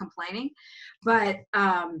would be complaining. But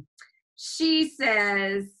she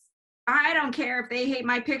says, I don't care if they hate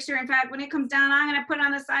my picture. In fact, when it comes down, I'm gonna put it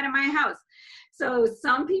on the side of my house. So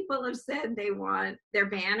some people have said they want their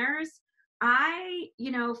banners.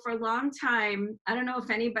 For a long time, I don't know if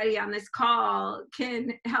anybody on this call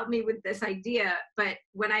can help me with this idea, but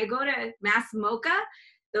when I go to Mass MoCA,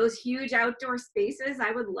 those huge outdoor spaces,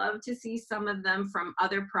 I would love to see some of them from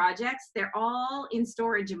other projects. They're all in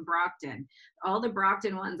storage in Brockton, all the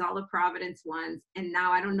Brockton ones, all the Providence ones. And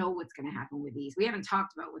now I don't know what's going to happen with these. We haven't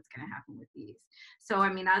talked about what's going to happen with these. So,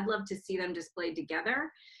 I mean, I'd love to see them displayed together,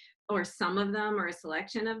 or some of them, or a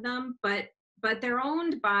selection of them, but they're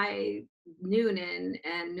owned by Noonan,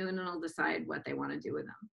 and Noonan will decide what they want to do with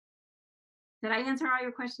them. Did I answer all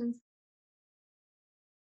your questions?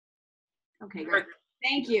 Okay, great.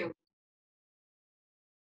 Thank you.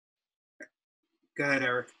 Go ahead,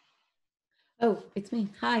 Eric. Oh, it's me.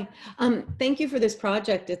 Hi. Thank you for this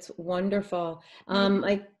project. It's wonderful.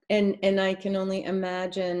 I can only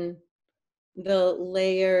imagine the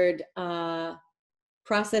layered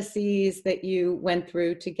processes that you went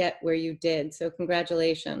through to get where you did. So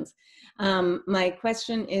congratulations. My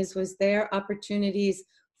question is, was there opportunities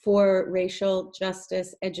for racial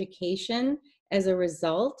justice education as a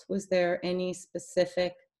result? Was there any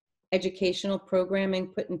specific educational programming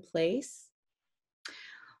put in place?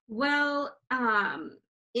 Well,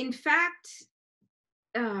 in fact,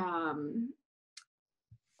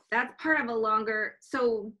 that's part of a longer,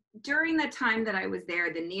 so during the time that I was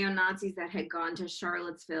there, the neo-Nazis that had gone to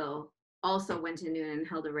Charlottesville also went to Noonan and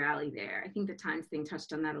held a rally there. I think the Times thing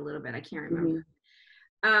touched on that a little bit, I can't remember.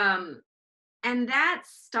 And that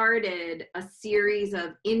started a series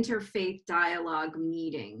of interfaith dialogue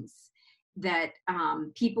meetings that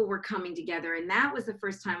people were coming together. And that was the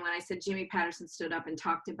first time when I said Jimmy Patterson stood up and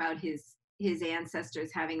talked about his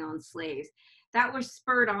ancestors having owned slaves. That was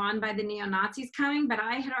spurred on by the neo-Nazis coming, but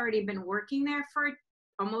I had already been working there for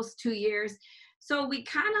almost 2 years. So we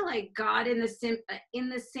kind of like got in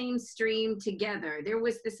the same stream together. There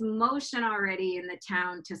was this motion already in the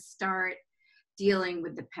town to start dealing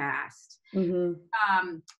with the past.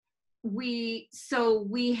 We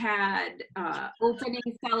had opening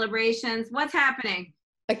celebrations. What's happening?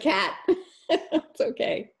 A cat. It's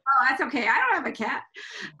okay. Oh, that's okay. I don't have a cat.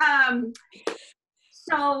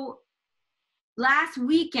 So last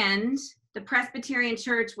weekend, the Presbyterian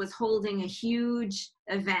Church was holding a huge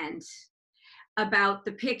event about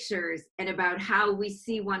the pictures and about how we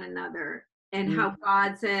see one another, and how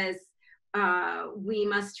God says we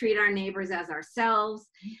must treat our neighbors as ourselves.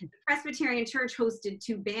 The Presbyterian Church hosted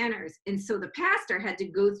 2 banners, and so the pastor had to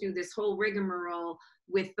go through this whole rigmarole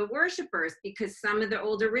with the worshipers, because some of the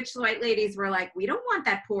older rich white ladies were like, we don't want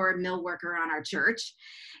that poor mill worker on our church.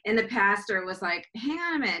 And the pastor was like, hang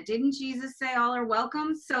on a minute, didn't Jesus say all are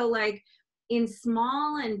welcome? So like in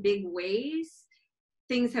small and big ways,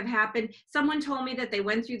 things have happened. Someone told me that they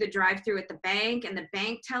went through the drive-through at the bank, and the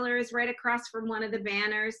bank teller is right across from one of the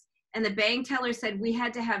banners. And the bank teller said we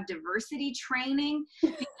had to have diversity training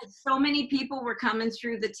because so many people were coming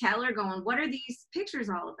through the teller going, what are these pictures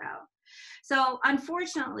all about? So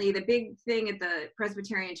unfortunately, the big thing at the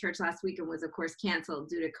Presbyterian Church last weekend was, of course, canceled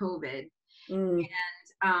due to COVID.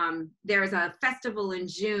 And there's a festival in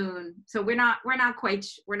June, so we're not quite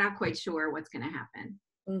sure what's going to happen.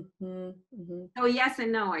 So yes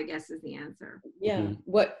and no, I guess, is the answer. Yeah.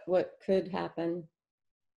 What could happen?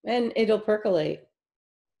 And it'll percolate.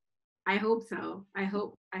 I hope so. I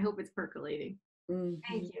hope it's percolating.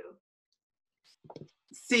 Thank you.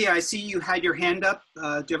 Thea, I see you had your hand up.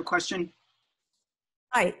 Do you have a question?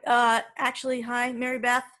 Hi. Actually, hi, Mary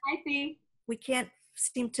Beth. Hi, Thea. We can't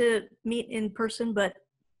seem to meet in person, but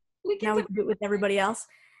now we can do it with everybody else.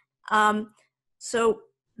 So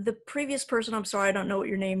the previous person, I'm sorry, I don't know what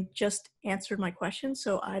your name, just answered my question,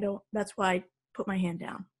 so that's why I put my hand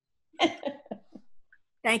down.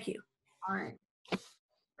 Thank you. All right.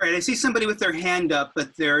 All right, I see somebody with their hand up,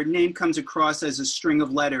 but their name comes across as a string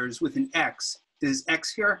of letters with an X. Is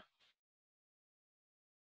X here?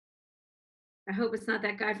 I hope it's not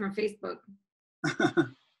that guy from Facebook.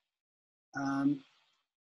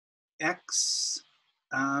 X.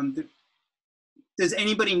 Does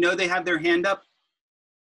anybody know they have their hand up?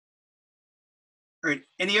 All right,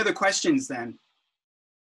 any other questions then?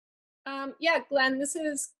 Yeah, Glenn, this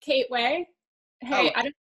is Kate Way. Hey, Oh.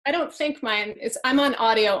 I don't think mine is, I'm on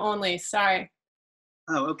audio only, sorry.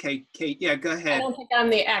 Oh, okay, Kate, yeah, go I ahead. don't think I'm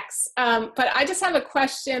the X. But I just have a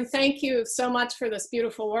question. Thank you so much for this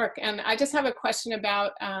beautiful work. And I just have a question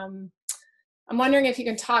about, I'm wondering if you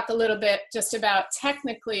can talk a little bit just about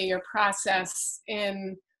technically your process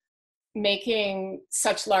in making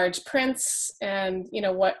such large prints and, you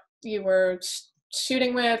know, what you were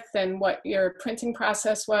shooting with and what your printing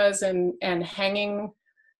process was and hanging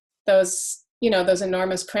those, you know, those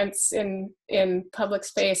enormous prints in public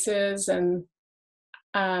spaces. And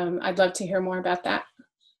I'd love to hear more about that.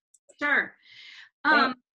 Sure.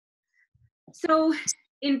 So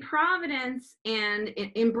in Providence and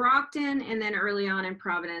in Brockton, and then early on in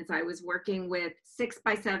Providence, I was working with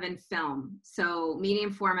 6x7 film, so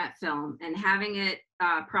medium format film, and having it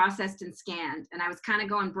processed and scanned. And I was kind of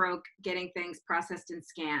going broke getting things processed and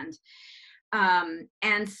scanned.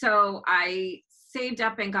 And so I saved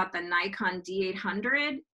up and got the Nikon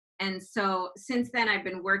D800. And so since then, I've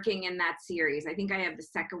been working in that series. I think I have the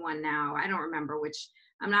second one now. I don't remember which.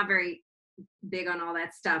 I'm not very big on all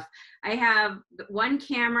that stuff. I have one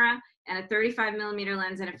camera and a 35mm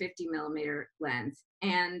lens and a 50mm lens.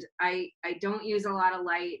 And I don't use a lot of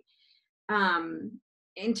light.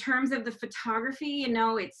 In terms of the photography, you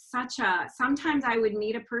know, it's such a, sometimes I would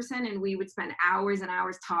meet a person and we would spend hours and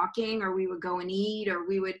hours talking, or we would go and eat, or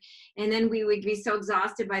and then we would be so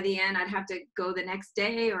exhausted by the end, I'd have to go the next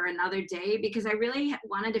day or another day, because I really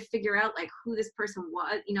wanted to figure out like who this person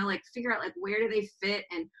was, you know, like figure out like where do they fit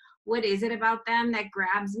and what is it about them that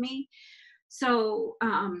grabs me. So,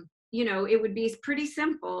 you know, it would be pretty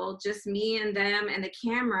simple, just me and them and the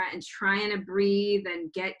camera, and trying to breathe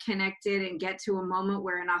and get connected and get to a moment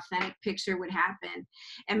where an authentic picture would happen.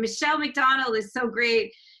 And Michelle McDonald is so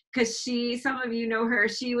great, because some of you know her,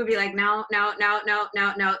 she would be like, no,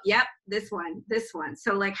 yep, this one.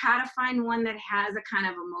 So like how to find one that has a kind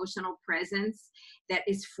of emotional presence, that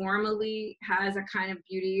is formally, has a kind of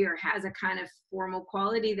beauty or has a kind of formal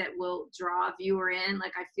quality that will draw a viewer in.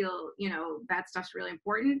 Like I feel, you know, that stuff's really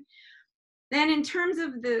important. Then in terms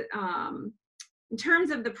of the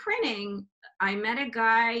printing, I met a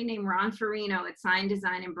guy named Ron Farino at Sign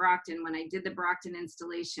Design in Brockton when I did the Brockton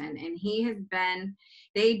installation. And he has been,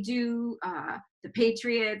 they do the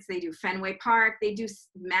Patriots, they do Fenway Park, they do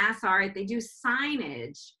mass art, they do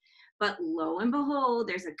signage. But lo and behold,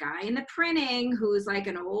 there's a guy in the printing who's like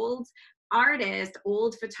an old artist,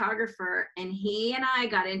 old photographer, and he and I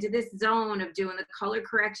got into this zone of doing the color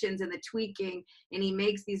corrections and the tweaking, and he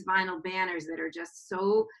makes these vinyl banners that are just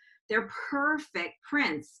so, they're perfect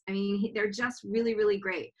prints. I mean, they're just really, really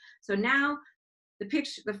great. So now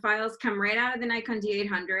the files come right out of the Nikon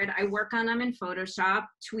D800. I work on them in Photoshop,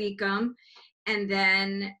 tweak them, and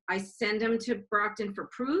then I send them to Brockton for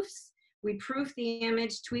proofs. We proof the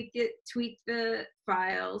image, tweak the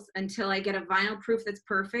files until I get a vinyl proof that's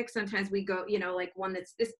perfect. Sometimes we go, you know, like one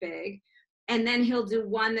that's this big, and then he'll do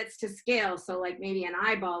one that's to scale. So like maybe an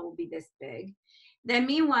eyeball will be this big. Then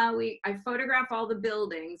meanwhile, I photograph all the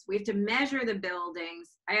buildings. We have to measure the buildings.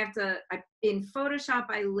 In Photoshop,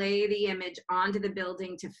 I lay the image onto the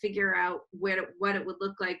building to figure out what it would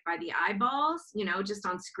look like by the eyeballs, you know, just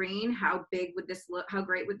on screen. How big would this look? How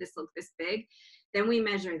great would this look this big? Then we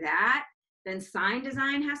measure that. Then Sign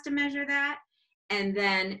Design has to measure that. And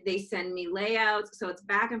then they send me layouts. So it's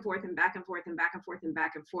back and forth and back and forth and back and forth and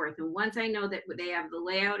back and forth. And once I know that they have the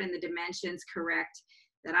layout and the dimensions correct,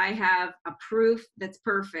 that I have a proof that's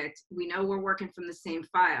perfect, we know we're working from the same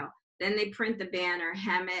file. Then they print the banner,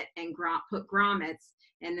 hem it, and put grommets,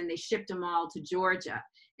 and then they shipped them all to Georgia.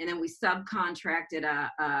 And then we subcontracted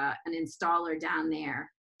an installer down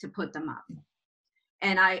there to put them up.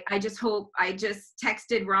 And I just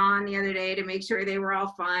texted Ron the other day to make sure they were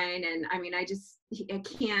all fine. And I mean, I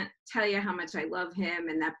can't tell you how much I love him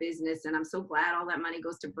and that business. And I'm so glad all that money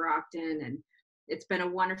goes to Brockton. And it's been a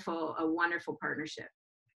wonderful partnership.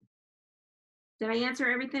 Did I answer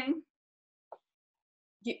everything?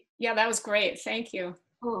 Yeah, that was great. Thank you.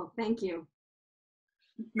 Oh, thank you.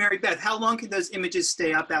 Mary Beth, how long can those images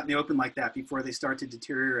stay up out in the open like that before they start to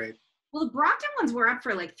deteriorate? Well, the Brockton ones were up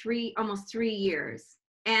for like almost 3 years.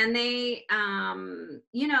 And they,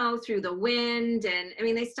 you know, through the wind, and I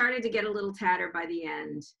mean, they started to get a little tattered by the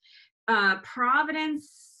end.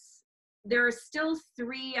 Providence, there are still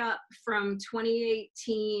 3 up from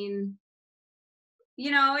 2018.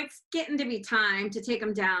 You know, it's getting to be time to take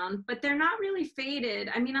them down, but they're not really faded.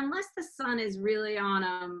 I mean, unless the sun is really on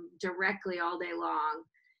them directly all day long,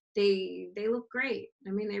 they look great.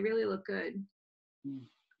 I mean, they really look good.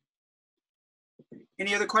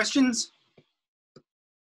 Any other questions?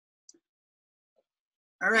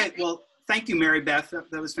 All right, well, thank you, Mary Beth.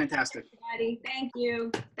 That was fantastic. Everybody, thank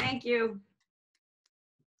you. Thank you.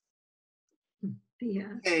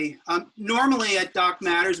 Yeah. Okay, normally at Doc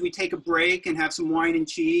Matters, we take a break and have some wine and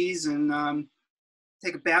cheese and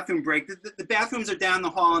take a bathroom break. The bathrooms are down the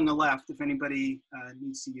hall on the left if anybody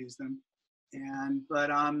needs to use them.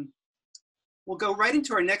 But we'll go right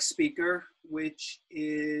into our next speaker, which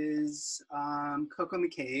is Coco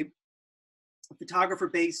McCabe, a photographer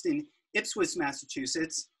based in Ipswich,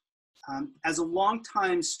 Massachusetts. As a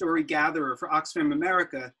longtime story gatherer for Oxfam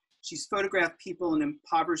America, she's photographed people in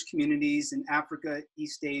impoverished communities in Africa,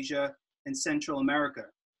 East Asia, and Central America.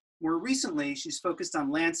 More recently, she's focused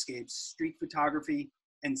on landscapes, street photography,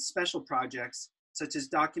 and special projects, such as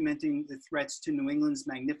documenting the threats to New England's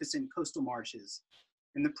magnificent coastal marshes.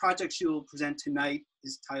 And the project she will present tonight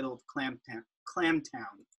is titled Clamtown.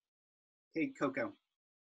 Hey, Coco.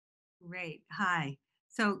 Great, hi.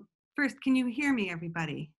 So first, can you hear me,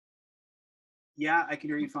 everybody? Yeah, I can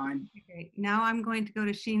hear you fine. Great. Now I'm going to go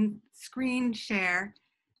to screen share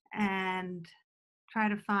and try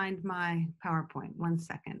to find my PowerPoint. 1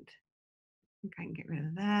 second. I think I can get rid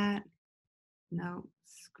of that. No,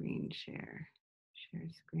 screen share. Share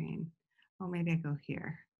screen. Oh, maybe I go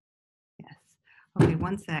here. Yes. Okay,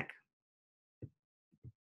 1 sec.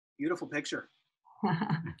 Beautiful picture.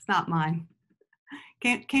 It's not mine.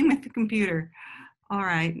 Came with the computer. All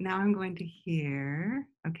right, now I'm going to here.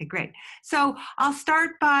 Okay, great. So I'll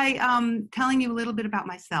start by telling you a little bit about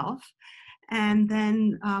myself and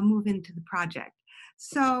then move into the project.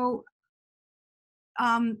 So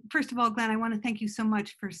first of all, Glenn, I want to thank you so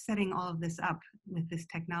much for setting all of this up with this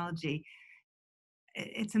technology.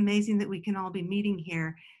 It's amazing that we can all be meeting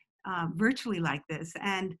here virtually like this.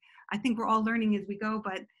 And I think we're all learning as we go,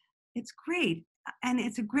 but it's great. And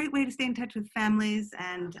it's a great way to stay in touch with families.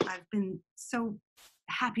 And I've been so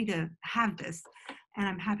happy to have this. And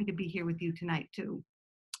I'm happy to be here with you tonight too.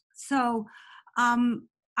 So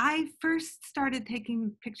I first started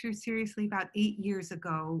taking pictures seriously about 8 years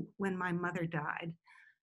ago when my mother died.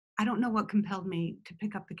 I don't know what compelled me to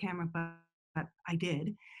pick up the camera, but I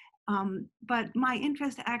did. But my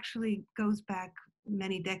interest actually goes back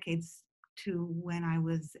many decades to when I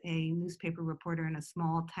was a newspaper reporter in a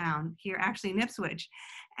small town here, actually in Ipswich.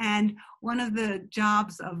 And one of the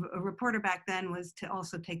jobs of a reporter back then was to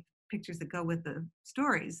also take pictures that go with the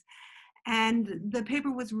stories. And the paper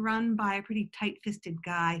was run by a pretty tight-fisted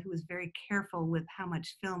guy who was very careful with how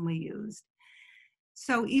much film we used.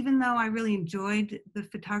 So even though I really enjoyed the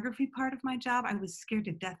photography part of my job, I was scared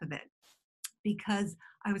to death of it because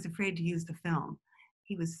I was afraid to use the film.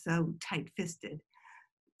 He was so tight-fisted.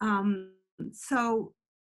 So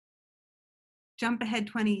jump ahead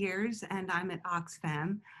 20 years and I'm at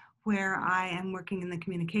Oxfam, where I am working in the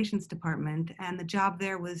communications department. And the job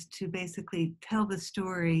there was to basically tell the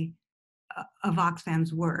story of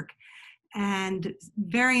Oxfam's work. And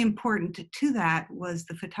very important to that was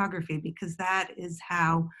the photography, because that is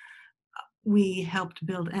how we helped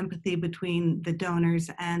build empathy between the donors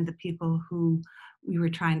and the people who we were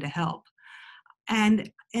trying to help.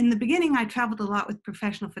 And in the beginning, I traveled a lot with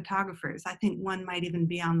professional photographers. I think one might even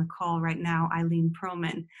be on the call right now, Eileen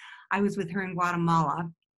Perlman. I was with her in Guatemala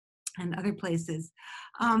and other places.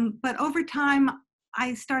 But over time,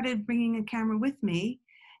 I started bringing a camera with me.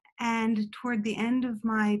 And toward the end of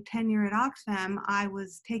my tenure at Oxfam, I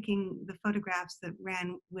was taking the photographs that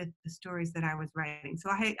ran with the stories that I was writing. So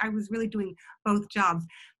I was really doing both jobs.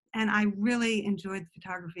 And I really enjoyed the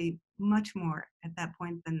photography much more at that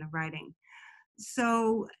point than the writing.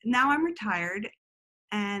 So now I'm retired,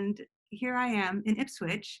 and here I am in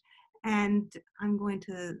Ipswich, and I'm going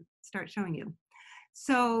to start showing you.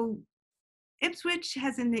 So Ipswich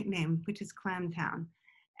has a nickname, which is Clamtown,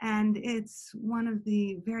 and it's one of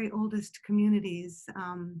the very oldest communities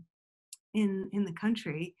in the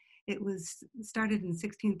country. It was started in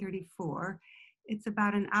 1634. It's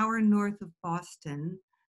about an hour north of Boston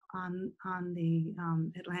on the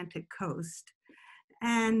Atlantic coast.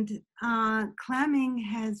 And clamming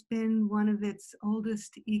has been one of its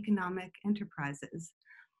oldest economic enterprises.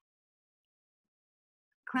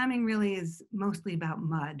 Clamming really is mostly about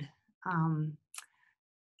mud.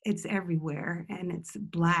 it's everywhere, and it's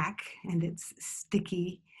black, and it's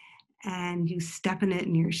sticky, and you step in it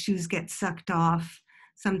and your shoes get sucked off.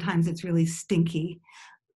 Sometimes it's really stinky,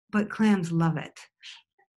 but clams love it.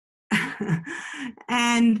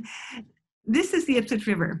 And this is the Ipswich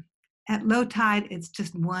River. At low tide, it's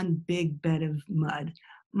just one big bed of mud.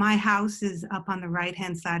 My house is up on the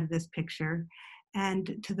right-hand side of this picture,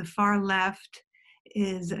 and to the far left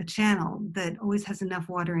is a channel that always has enough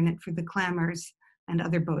water in it for the clammers and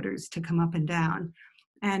other boaters to come up and down.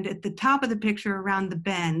 And at the top of the picture around the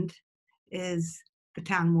bend is the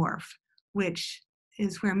town wharf, which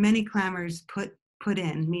is where many clammers put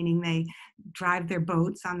in, meaning they drive their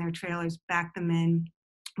boats on their trailers, back them in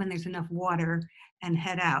when there's enough water, and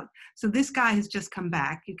head out. So this guy has just come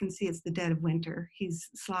back. You can see it's the dead of winter. He's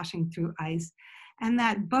sloshing through ice. And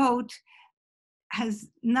that boat has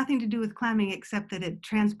nothing to do with clamming except that it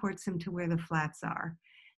transports him to where the flats are.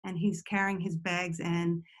 And he's carrying his bags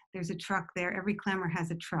in. There's a truck there. Every clammer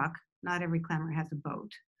has a truck. Not every clammer has a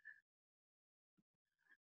boat.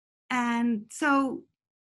 And so,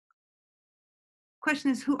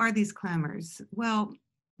 question is, who are these clammers? Well,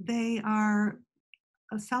 they are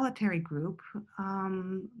a solitary group.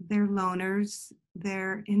 They're loners.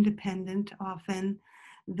 They're independent often.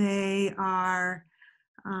 They are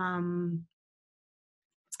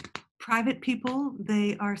private people.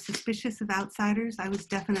 They are suspicious of outsiders. I was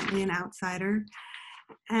definitely an outsider.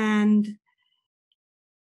 And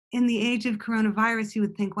in the age of coronavirus, you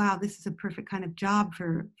would think, wow, this is a perfect kind of job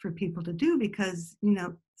for people to do because, you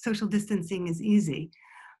know, social distancing is easy.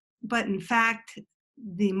 But in fact,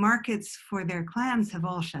 the markets for their clams have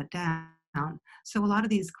all shut down. So a lot of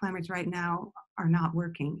these clammers right now are not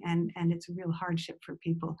working, and it's a real hardship for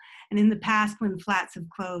people. And in the past, when flats have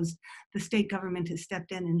closed, the state government has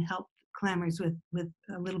stepped in and helped clammers with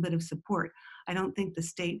a little bit of support. I don't think the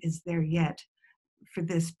state is there yet for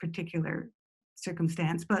this particular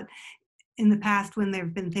circumstance, but in the past, when there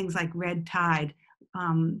have been things like red tide,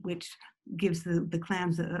 which gives the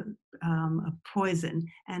clams a poison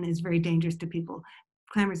and is very dangerous to people,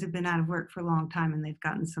 clammers have been out of work for a long time and they've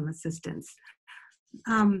gotten some assistance.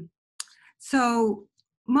 So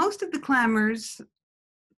most of the clammers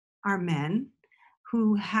are men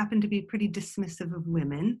who happen to be pretty dismissive of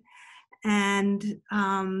women. And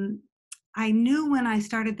I knew when I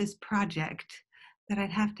started this project that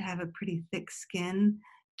I'd have to have a pretty thick skin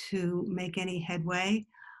to make any headway.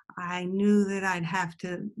 I knew that I'd have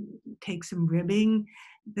to take some ribbing,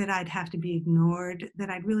 that I'd have to be ignored, that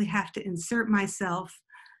I'd really have to insert myself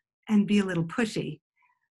and be a little pushy.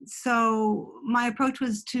 So my approach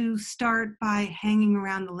was to start by hanging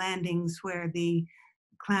around the landings where the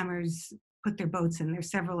clammers put their boats in.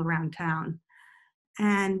 There's several around town.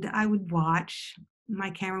 And I would watch. My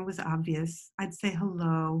camera was obvious. I'd say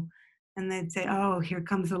hello, and they'd say, oh, here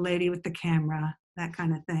comes the lady with the camera, that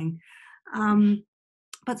kind of thing.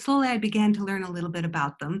 But slowly I began to learn a little bit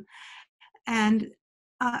about them. And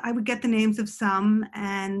I would get the names of some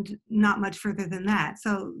and not much further than that.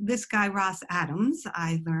 So this guy, Ross Adams,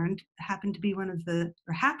 I learned, happens to be one of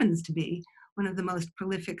the most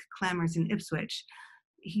prolific clammers in Ipswich.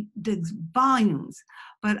 He digs volumes,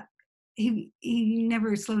 but he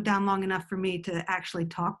never slowed down long enough for me to actually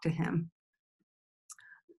talk to him.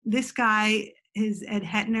 This guy is Ed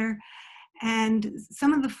Hetner. And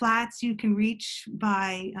some of the flats you can reach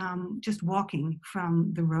by just walking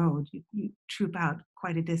from the road. You troop out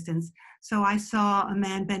quite a distance. So I saw a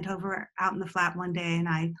man bent over out in the flat one day, and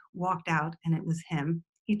I walked out, and it was him.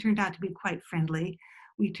 He turned out to be quite friendly.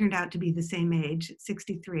 We turned out to be the same age,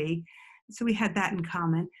 63. So we had that in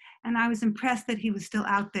common. And I was impressed that he was still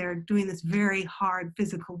out there doing this very hard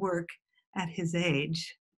physical work at his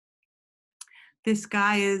age. This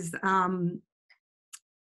guy is,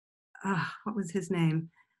 what was his name?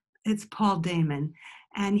 It's Paul Damon.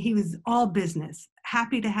 And he was all business,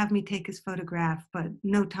 happy to have me take his photograph, but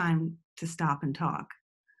no time to stop and talk.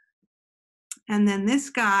 And then this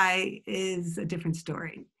guy is a different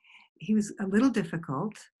story. He was a little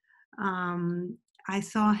difficult. I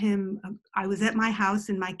saw him, I was at my house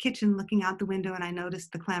in my kitchen looking out the window, and I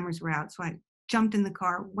noticed the clammers were out. So I jumped in the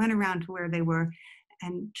car, went around to where they were,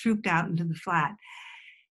 and trooped out into the flat.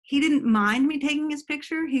 He didn't mind me taking his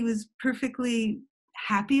picture. He was perfectly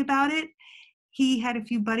happy about it. He had a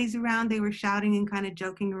few buddies around. They were shouting and kind of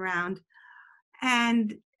joking around.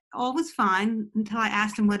 And all was fine until I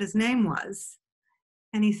asked him what his name was.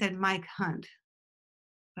 And he said, Mike Hunt.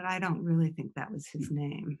 But I don't really think that was his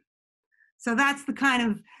name. So that's the kind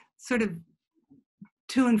of sort of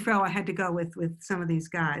to and fro I had to go with some of these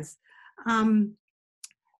guys.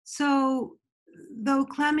 So though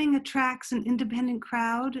clamming attracts an independent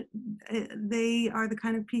crowd, they are the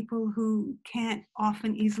kind of people who can't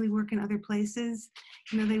often easily work in other places.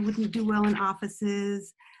 You know, they wouldn't do well in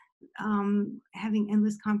offices, having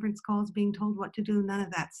endless conference calls, being told what to do, none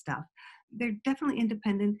of that stuff. They're definitely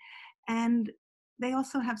independent, and they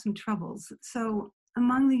also have some troubles. So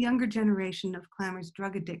among the younger generation of clammers,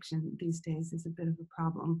 drug addiction these days is a bit of a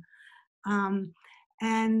problem.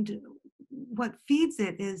 And what feeds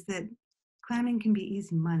it is that clamming can be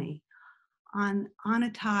easy money. On a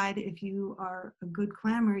tide, if you are a good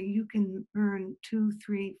clammer, you can earn $200,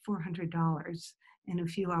 $300, $400 in a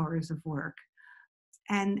few hours of work.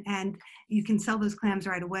 And you can sell those clams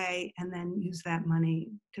right away and then use that money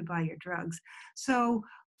to buy your drugs. So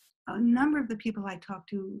a number of the people I talked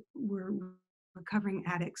to were recovering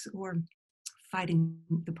addicts or fighting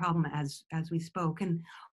the problem as we spoke. And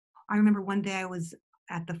I remember one day I was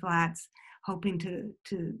at the flats hoping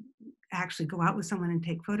to actually go out with someone and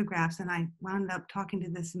take photographs, and I wound up talking to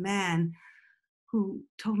this man who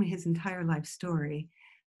told me his entire life story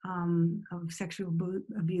of sexual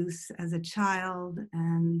abuse as a child,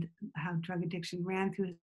 and how drug addiction ran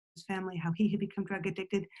through his family, how he had become drug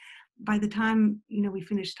addicted. By the time, you know, we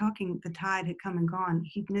finished talking, the tide had come and gone.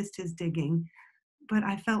 He'd missed his digging, but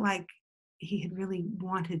I felt like he had really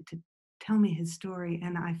wanted to tell me his story,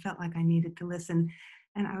 and I felt like I needed to listen.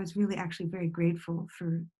 And I was really actually very grateful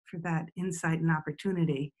for that insight and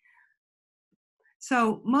opportunity.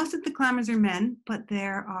 So most of the clammers are men, but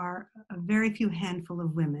there are a very few handful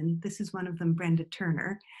of women. This is one of them, Brenda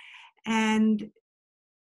Turner. And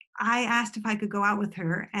I asked if I could go out with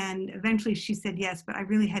her, and eventually she said yes, but I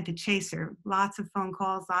really had to chase her. Lots of phone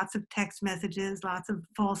calls, lots of text messages, lots of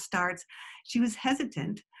false starts. She was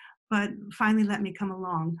hesitant, but finally let me come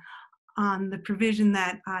along on the provision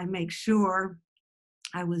that I make sure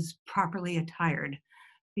I was properly attired,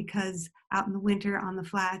 because out in the winter on the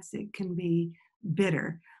flats, it can be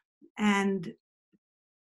bitter. And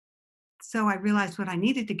so I realized what I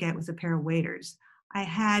needed to get was a pair of waders. I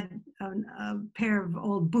had a pair of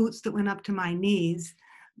old boots that went up to my knees,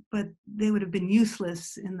 but they would have been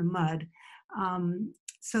useless in the mud.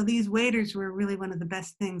 So these waders were really one of the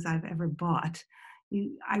best things I've ever bought.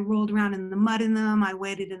 I rolled around in the mud in them. I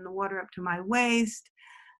waded in the water up to my waist.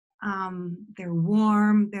 They're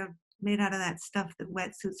warm. They're made out of that stuff that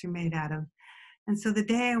wetsuits are made out of. And so the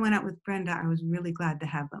day I went out with Brenda, I was really glad to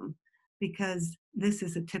have them, because this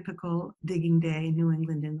is a typical digging day in New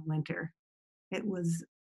England in the winter. It was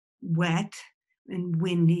wet and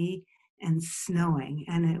windy and snowing,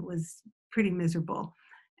 and it was pretty miserable.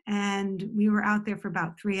 And we were out there for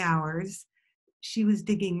about 3 hours. She was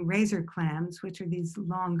digging razor clams, which are these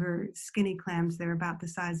longer, skinny clams. They're about the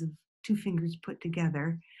size of 2 fingers put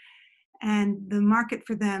together. And the market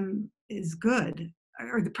for them is good,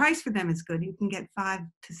 or the price for them is good. You can get $5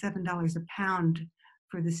 to $7 a pound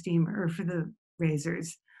for the steamer or for the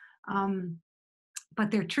razors. But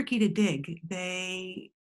they're tricky to dig.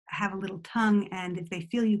 They have a little tongue, and if they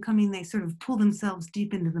feel you coming, they sort of pull themselves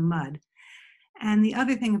deep into the mud. And the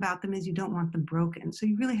other thing about them is you don't want them broken. So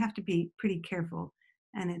you really have to be pretty careful,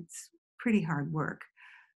 and it's pretty hard work.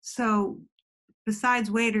 So besides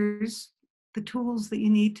waders, the tools that you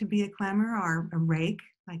need to be a clammer are a rake,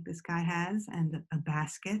 like this guy has, and a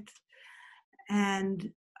basket, and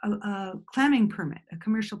a clamming permit, a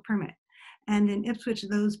commercial permit. And in Ipswich,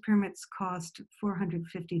 those permits cost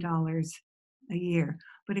 $450 a year.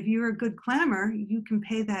 But if you're a good clammer, you can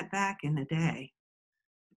pay that back in a day.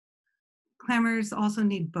 Clammers also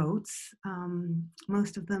need boats.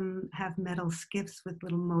 Most of them have metal skiffs with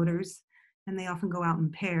little motors, and they often go out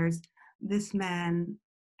in pairs. This man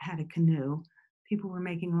had a canoe. People were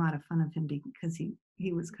making a lot of fun of him because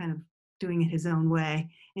he was kind of doing it his own way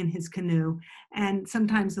in his canoe. And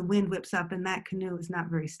sometimes the wind whips up and that canoe is not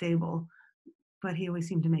very stable, but he always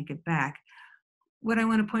seemed to make it back. What I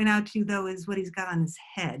want to point out to you, though, is what he's got on his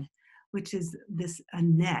head, which is a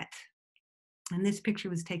net. And this picture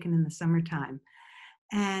was taken in the summertime.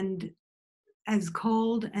 And as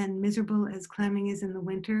cold and miserable as clamming is in the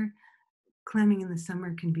winter, clamming in the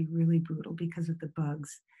summer can be really brutal because of the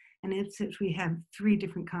bugs. And we have 3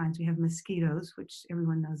 different kinds. We have mosquitoes, which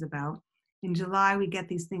everyone knows about. In July, we get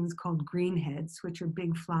these things called greenheads, which are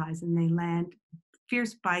big flies, and they land,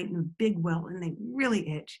 fierce bite and a big welt, and they really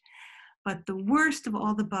itch. But the worst of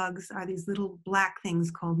all the bugs are these little black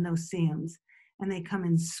things called no-see-ums, and they come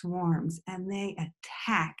in swarms, and they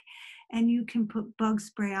attack. And you can put bug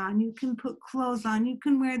spray on, you can put clothes on, you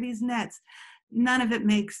can wear these nets. None of it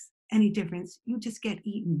makes any difference. You just get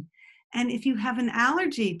eaten. And if you have an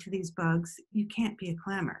allergy to these bugs, you can't be a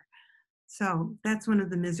clammer. So that's one of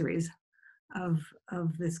the miseries of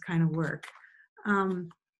this kind of work.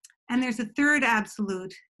 And there's a third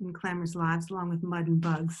absolute in clammers' lives, along with mud and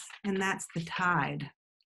bugs, and that's the tide.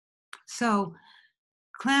 So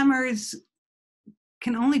clammers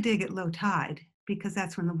can only dig at low tide because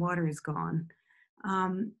that's when the water is gone.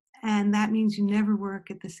 And that means you never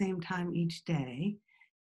work at the same time each day.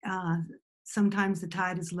 Sometimes the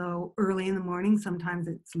tide is low early in the morning, sometimes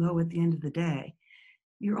it's low at the end of the day.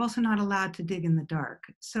 You're also not allowed to dig in the dark.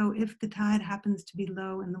 So if the tide happens to be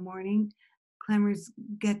low in the morning, clammers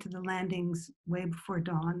get to the landings way before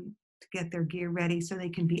dawn to get their gear ready so they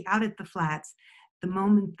can be out at the flats the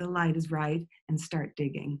moment the light is right and start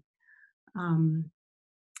digging.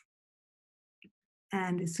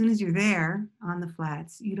 And as soon as you're there on the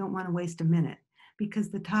flats, you don't want to waste a minute because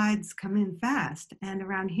the tides come in fast. And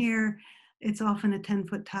around here, it's often a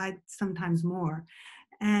 10-foot tide, sometimes more.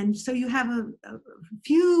 And so you have a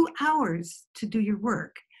few hours to do your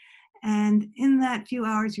work. And in that few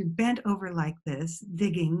hours, you're bent over like this,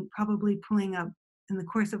 digging, probably pulling up, in the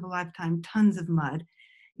course of a lifetime, tons of mud.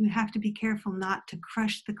 You have to be careful not to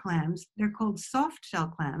crush the clams. They're called soft shell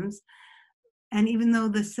clams. And even though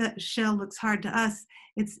the shell looks hard to us,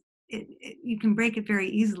 you can break it very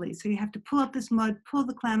easily. So you have to pull up this mud, pull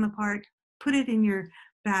the clam apart, put it in your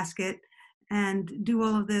basket, and do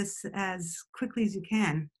all of this as quickly as you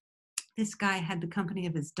can. This guy had the company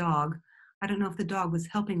of his dog. I don't know if the dog was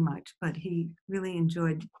helping much, but he really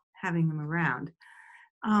enjoyed having him around.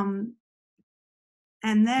 And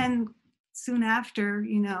then soon after,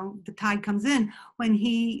 the tide comes in. When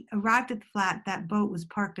he arrived at the flat, that boat was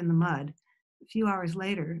parked in the mud. A few hours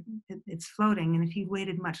later, it's floating, and if he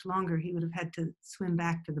waited much longer, he would have had to swim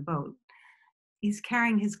back to the boat. He's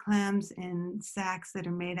carrying his clams in sacks that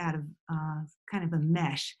are made out of kind of a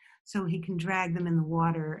mesh, so he can drag them in the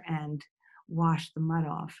water and wash the mud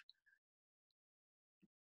off.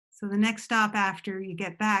 So the next stop after you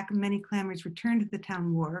get back, many clammers return to the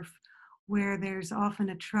town wharf, where there's often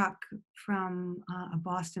a truck from a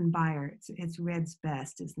Boston buyer. It's Red's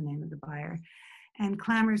Best is the name of the buyer. And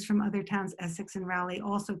clammers from other towns, Essex and Raleigh,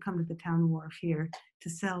 also come to the town wharf here to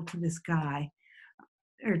sell to this guy,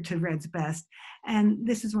 or to Red's Best. And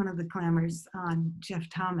this is one of the clammers, Jeff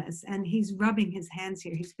Thomas, and he's rubbing his hands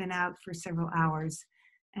here. He's been out for several hours,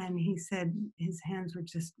 and he said his hands were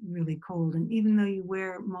just really cold. And even though you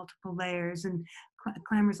wear multiple layers, and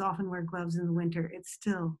clammers often wear gloves in the winter, it's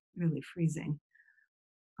still really freezing.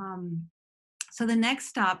 So the next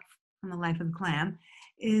stop on the life of the clam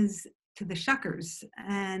is to the shuckers.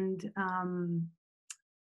 And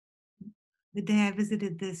the day I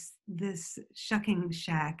visited this shucking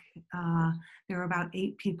shack, there were about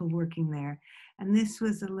 8 people working there. And this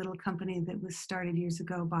was a little company that was started years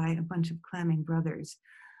ago by a bunch of clamming brothers.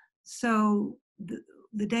 So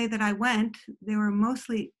the day that I went, there were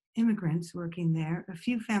mostly immigrants working there, a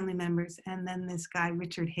few family members, and then this guy,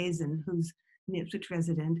 Richard Hazen, who's an Ipswich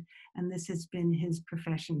resident, and this has been his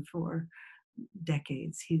profession for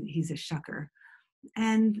decades. He's a shucker.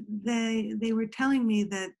 And they were telling me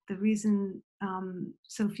that the reason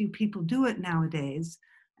so few people do it nowadays,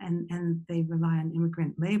 and they rely on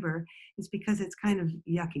immigrant labor, is because it's kind of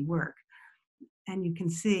yucky work. And you can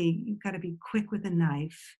see you've got to be quick with a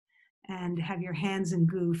knife and have your hands in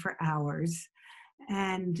goo for hours.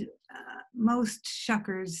 And most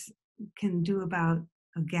shuckers can do about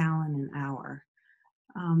a gallon an hour.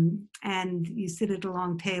 And you sit at a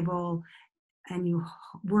long table and you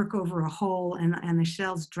work over a hole, and the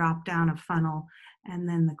shells drop down a funnel, and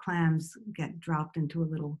then the clams get dropped into a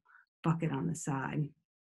little bucket on the side.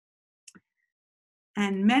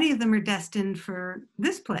 And many of them are destined for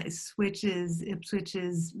this place, which is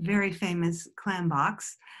Ipswich's very famous clam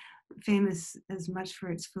box, famous as much for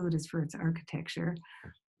its food as for its architecture.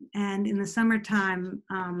 And in the summertime,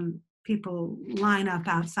 people line up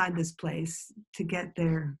outside this place to get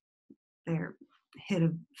their hit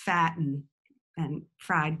of fat and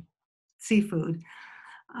fried seafood.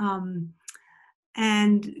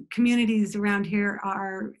 And communities around here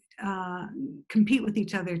are compete with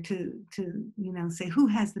each other to say who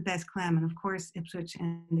has the best clam. And of course, Ipswich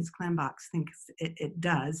and its clam box thinks it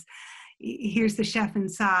does. Here's the chef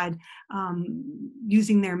inside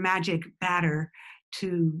using their magic batter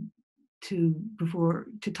to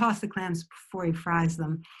toss the clams before he fries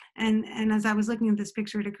them. And as I was looking at this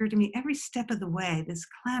picture, it occurred to me every step of the way, this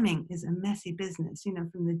clamming is a messy business,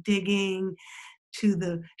 from the digging to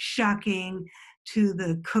the shucking to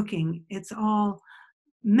the cooking. It's all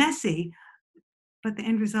messy, but the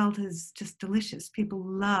end result is just delicious. People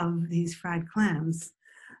love these fried clams.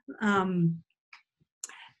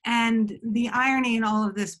 And the irony in all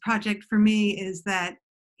of this project for me is that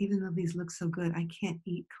even though these look so good, I can't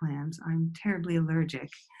eat clams. I'm terribly allergic.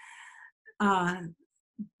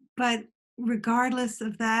 But regardless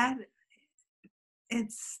of that,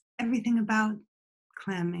 it's everything about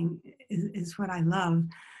clamming is what I love,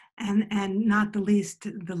 and not the least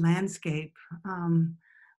the landscape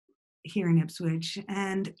here in Ipswich.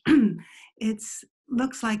 And it's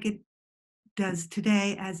looks like it does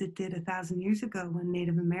today as it did 1,000 years ago when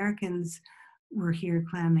Native Americans were here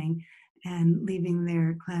clamming and leaving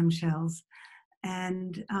their clamshells.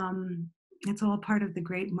 And it's all part of the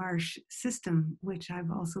Great Marsh system, which I've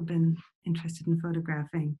also been interested in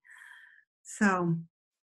photographing. So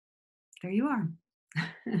there you are.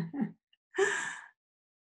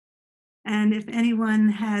 And if anyone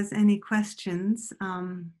has any questions,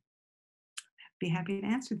 I'd be happy to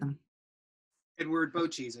answer them. Edward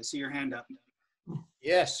Bochis, I see your hand up.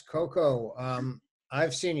 Yes, Coco.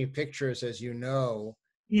 I've seen your pictures, as you know.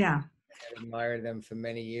 Yeah. I've admired them for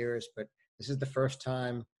many years, but this is the first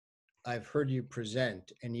time I've heard you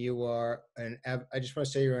present, and you are I just want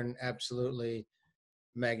to say you're an absolutely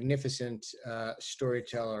magnificent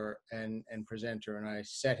storyteller and presenter, and I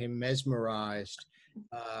sat here mesmerized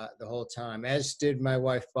the whole time, as did my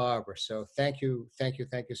wife Barbara. So thank you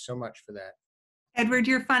so much for that. Edward,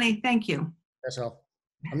 you're funny. Thank you. That's all.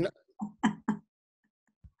 I'm not.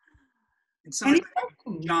 And somebody,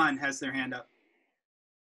 John has their hand up.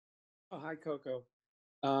 Oh, hi, Coco.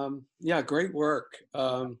 Yeah, great work.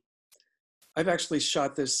 I've actually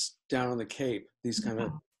shot this down on the Cape, these kind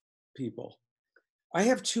of people. I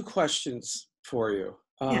have two questions for you.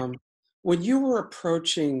 When you were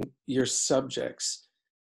approaching your subjects,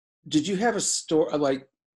 did you have a story? Like,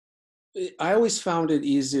 I always found it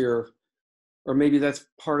easier, or maybe that's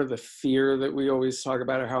part of the fear that we always talk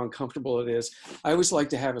about, or how uncomfortable it is. I always like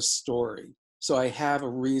to have a story. So I have a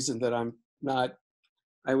reason that I'm not,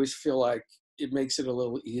 I always feel like it makes it a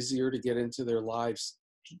little easier to get into their lives.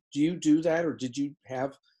 Do you do that, or did you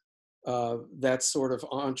have that sort of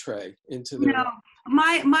entree into their No,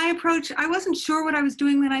 my approach, I wasn't sure what I was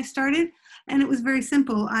doing when I started, and it was very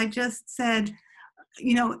simple. I just said,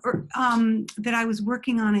 you know, that I was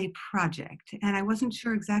working on a project, and I wasn't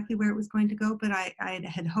sure exactly where it was going to go, but I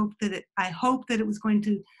had hoped that I hoped that it was going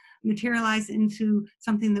to materialize into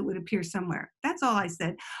something that would appear somewhere. That's all I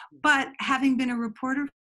said. But having been a reporter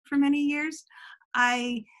for many years,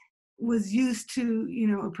 I was used to, you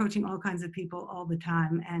know, approaching all kinds of people all the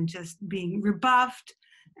time and just being rebuffed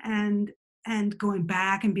and going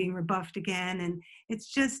back and being rebuffed again. And it's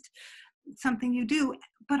just something you do.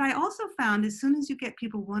 But I also found as soon as you get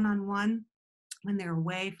people one-on-one, when they're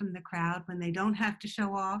away from the crowd, when they don't have to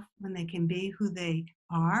show off, when they can be who they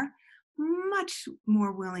are, much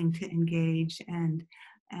more willing to engage and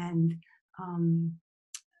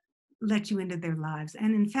let you into their lives.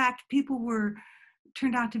 And in fact, people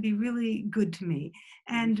turned out to be really good to me.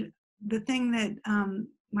 And the thing that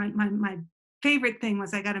my favorite thing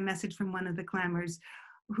was, I got a message from one of the clammers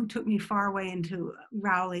who took me far away into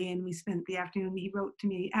Rowley, and we spent the afternoon. He wrote to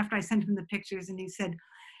me after I sent him the pictures, and he said,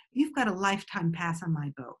 "You've got a lifetime pass on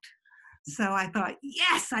my boat." So I thought,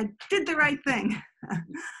 yes, I did the right thing.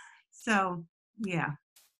 So, yeah.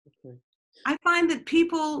 Okay. I find that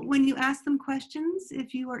people, when you ask them questions,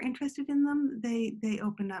 if you are interested in them, they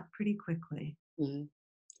open up pretty quickly. Mm-hmm.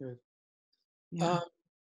 Good. Yeah.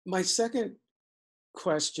 My second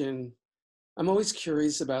question, I'm always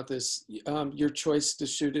curious about this, your choice to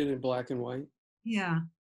shoot it in black and white. Yeah.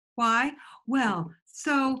 Why? Well,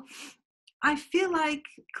 so I feel like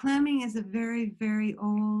clamming is a very, very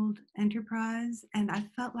old enterprise, and I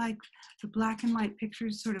felt like the black and white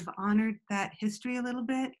pictures sort of honored that history a little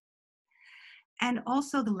bit. And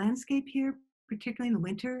also the landscape here, particularly in the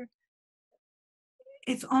winter,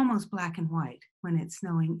 it's almost black and white when it's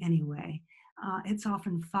snowing anyway. It's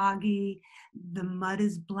often foggy, the mud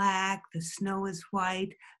is black, the snow is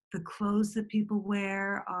white, the clothes that people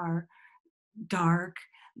wear are dark,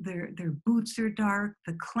 their boots are dark,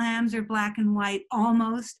 the clams are black and white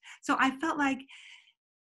almost. So I felt like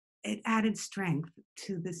it added strength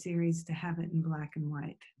to the series to have it in black and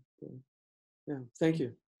white. Yeah, thank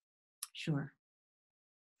you. Sure.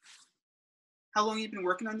 How long have you been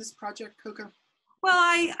working on this project, Coco? Well,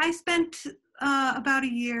 I spent about a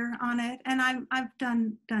year on it, and I've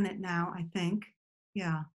done it now, I think.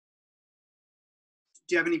 Yeah.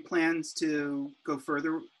 Do you have any plans to go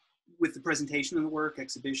further with the presentation of the work,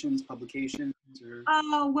 exhibitions, publications? Or?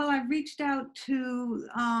 Well, I've reached out to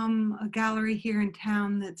a gallery here in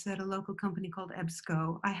town that's at a local company called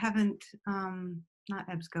EBSCO. I haven't, not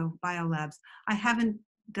EBSCO, Biolabs. I haven't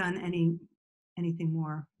done anything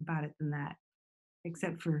more about it than that,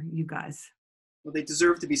 except for you guys. Well, they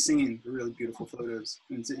deserve to be seen. They're really beautiful photos.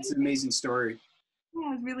 It's an amazing story. Yeah,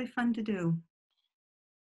 it was really fun to do.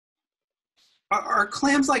 Are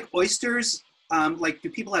clams like oysters? Like, do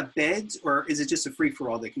people have beds, or is it just a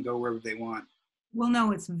free-for-all? They can go wherever they want? Well,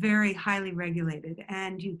 no, it's very highly regulated,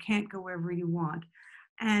 and you can't go wherever you want.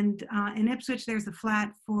 And in Ipswich, there's a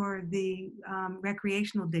flat for the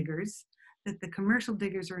recreational diggers that the commercial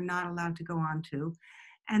diggers are not allowed to go onto.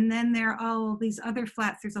 And then there are all these other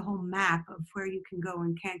flats. There's a whole map of where you can go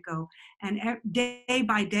and can't go. And day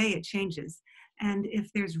by day, it changes. And if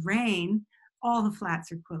there's rain, all the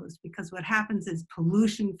flats are closed, because what happens is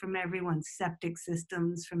pollution from everyone's septic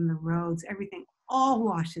systems, from the roads, everything all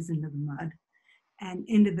washes into the mud and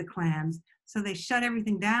into the clams. So they shut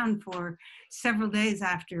everything down for several days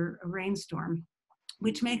after a rainstorm,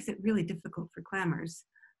 which makes it really difficult for clammers,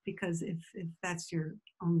 because if that's your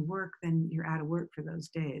only work, then you're out of work for those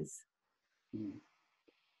days.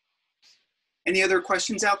 Any other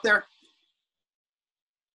questions out there?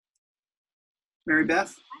 Mary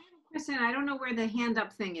Beth? Question, I don't know where the hand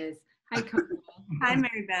up thing is. Hi, Coco. Hi,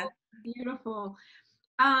 Mary Beth. Beautiful.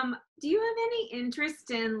 Do you have any interest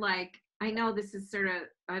in, like, I know this is sort of,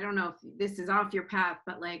 I don't know if this is off your path,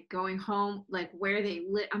 but like going home, like where they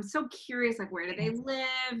live. I'm so curious, like where do they live?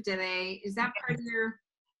 Is that part of your?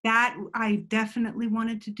 That, I definitely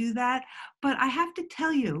wanted to do that. But I have to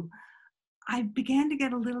tell you, I began to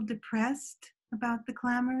get a little depressed about the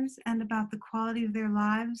clammers and about the quality of their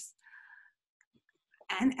lives.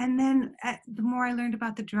 And then the more I learned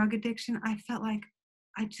about the drug addiction, I felt like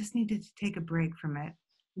I just needed to take a break from it.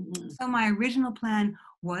 Mm-hmm. So my original plan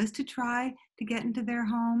was to try to get into their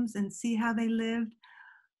homes and see how they lived.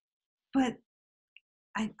 But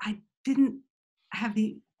I didn't have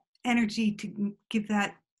the energy to give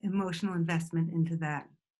that emotional investment into that.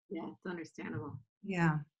 Yeah, it's understandable.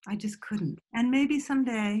 Yeah, I just couldn't. And maybe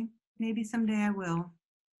someday I will.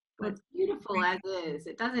 But it's beautiful as is.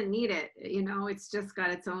 It doesn't need it, you know, it's just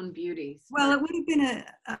got its own beauties. Well, it would have been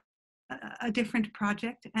a different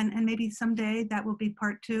project, and maybe someday that will be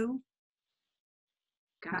part 2.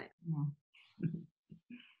 Got it.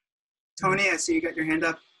 Tony, I see you got your hand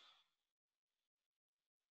up.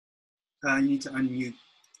 You need to unmute.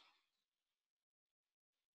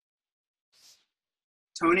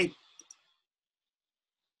 Tony?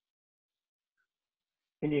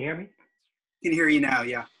 Can you hear me? Can hear you now,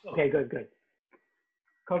 yeah. Okay, good.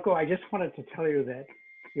 Coco, I just wanted to tell you that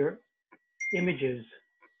your images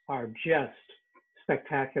are just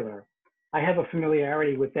spectacular. I have a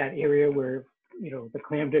familiarity with that area where, you know, the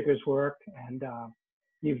clam diggers work, and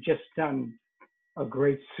you've just done a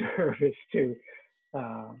great service to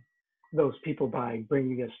those people by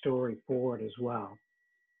bringing their story forward as well.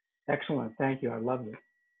 Excellent, thank you, I loved it.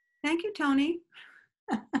 Thank you, Tony.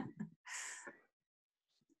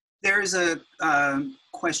 There's a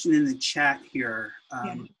question in the chat here.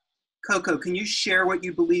 Coco, can you share what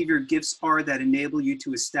you believe your gifts are that enable you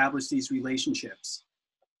to establish these relationships?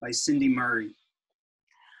 By Cindy Murray.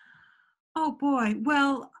 Oh boy.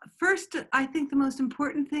 Well, first, I think the most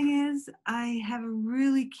important thing is I have a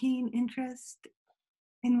really keen interest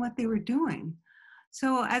in what they were doing.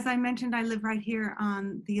 So as I mentioned, I live right here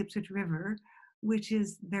on the Ipswich River, which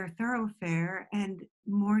is their thoroughfare, and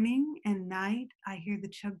morning and night, I hear the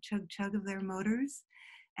chug, chug, chug of their motors.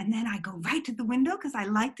 And then I go right to the window because I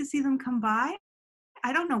like to see them come by.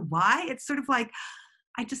 I don't know why. It's sort of like,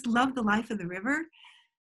 I just love the life of the river.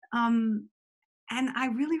 And I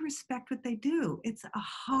really respect what they do. It's a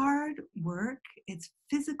hard work. It's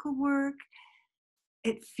physical work.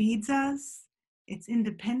 It feeds us. It's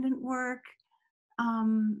independent work.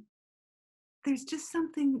 There's just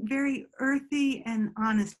something very earthy and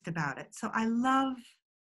honest about it. So I love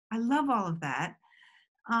all of that.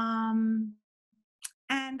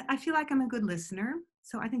 And I feel like I'm a good listener.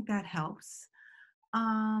 So I think that helps.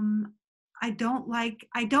 I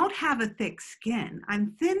don't have a thick skin.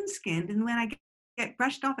 I'm thin-skinned, and when I get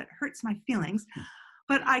brushed off, it hurts my feelings.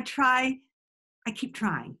 But I keep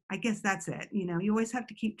trying. I guess that's it. You know, you always have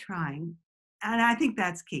to keep trying. And I think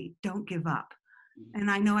that's key. Don't give up.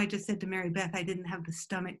 And I know I just said to Mary Beth, I didn't have the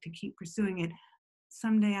stomach to keep pursuing it.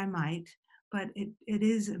 Someday I might, but it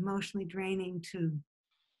is emotionally draining to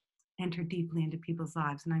enter deeply into people's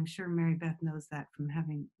lives. And I'm sure Mary Beth knows that from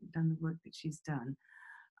having done the work that she's done.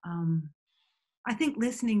 I think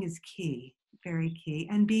listening is key, very key,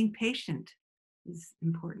 and being patient is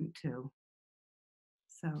important too.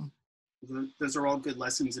 So. Those are all good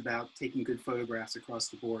lessons about taking good photographs across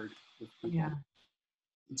the board. Yeah.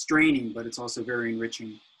 It's draining, but it's also very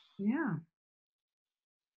enriching. Yeah.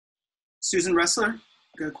 Susan Ressler,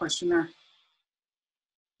 got a question there?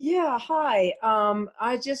 Yeah, hi.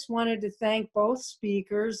 I just wanted to thank both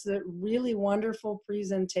speakers. That really wonderful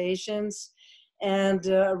presentations, and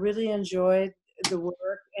really enjoyed the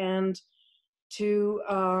work. And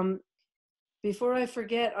to, before I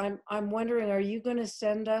forget, I'm wondering, are you going to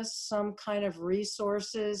send us some kind of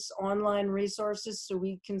resources, online resources, so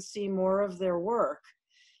we can see more of their work?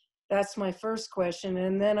 That's my first question.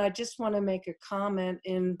 And then I just want to make a comment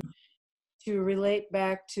to relate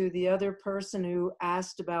back to the other person who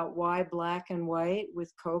asked about why black and white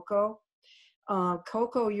with Coco.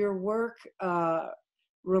 Coco, your work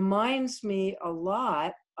reminds me a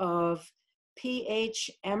lot of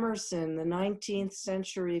P.H. Emerson, the 19th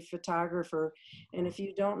century photographer. And if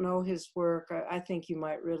you don't know his work, I think you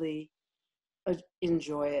might really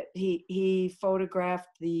enjoy it. He photographed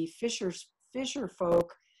the fisher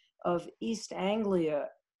folk of East Anglia,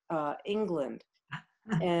 England.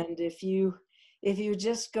 And if you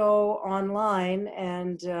just go online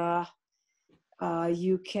and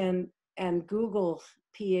you can Google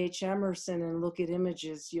P.H. Emerson and look at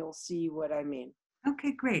images, you'll see what I mean.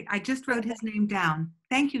 Okay, great. I just wrote his name down.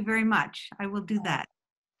 Thank you very much. I will do that.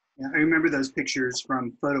 Yeah, I remember those pictures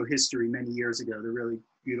from Photo History many years ago. They're really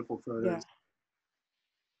beautiful photos.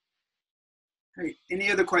 Yeah. Hey,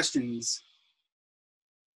 any other questions?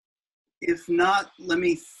 If not, let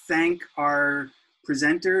me thank our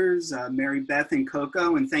presenters, Mary Beth and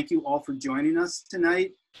Coco, and thank you all for joining us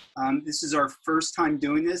tonight. This is our first time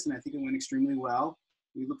doing this, and I think it went extremely well.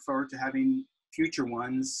 We look forward to having future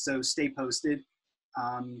ones, so stay posted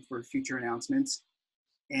for future announcements.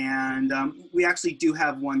 And we actually do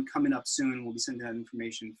have one coming up soon. We'll be sending that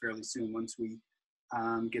information fairly soon once we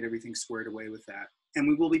get everything squared away with that. And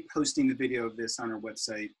we will be posting the video of this on our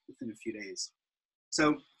website within a few days.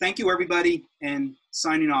 So thank you, everybody, and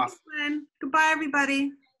signing off. Thanks, Glenn. Goodbye, everybody.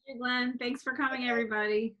 Thank you, Glenn. Thanks for coming,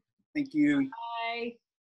 everybody. Thank you. Bye.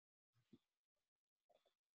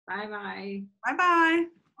 Bye-bye. Bye-bye.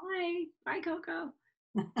 Bye. Bye, Coco.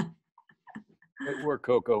 Great work,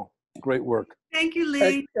 Coco. Great work. Thank you,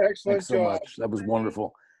 Lee. Excellent Thanks so job. much. That was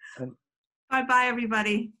wonderful. And Bye-bye,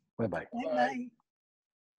 everybody. bye-bye. Bye-bye.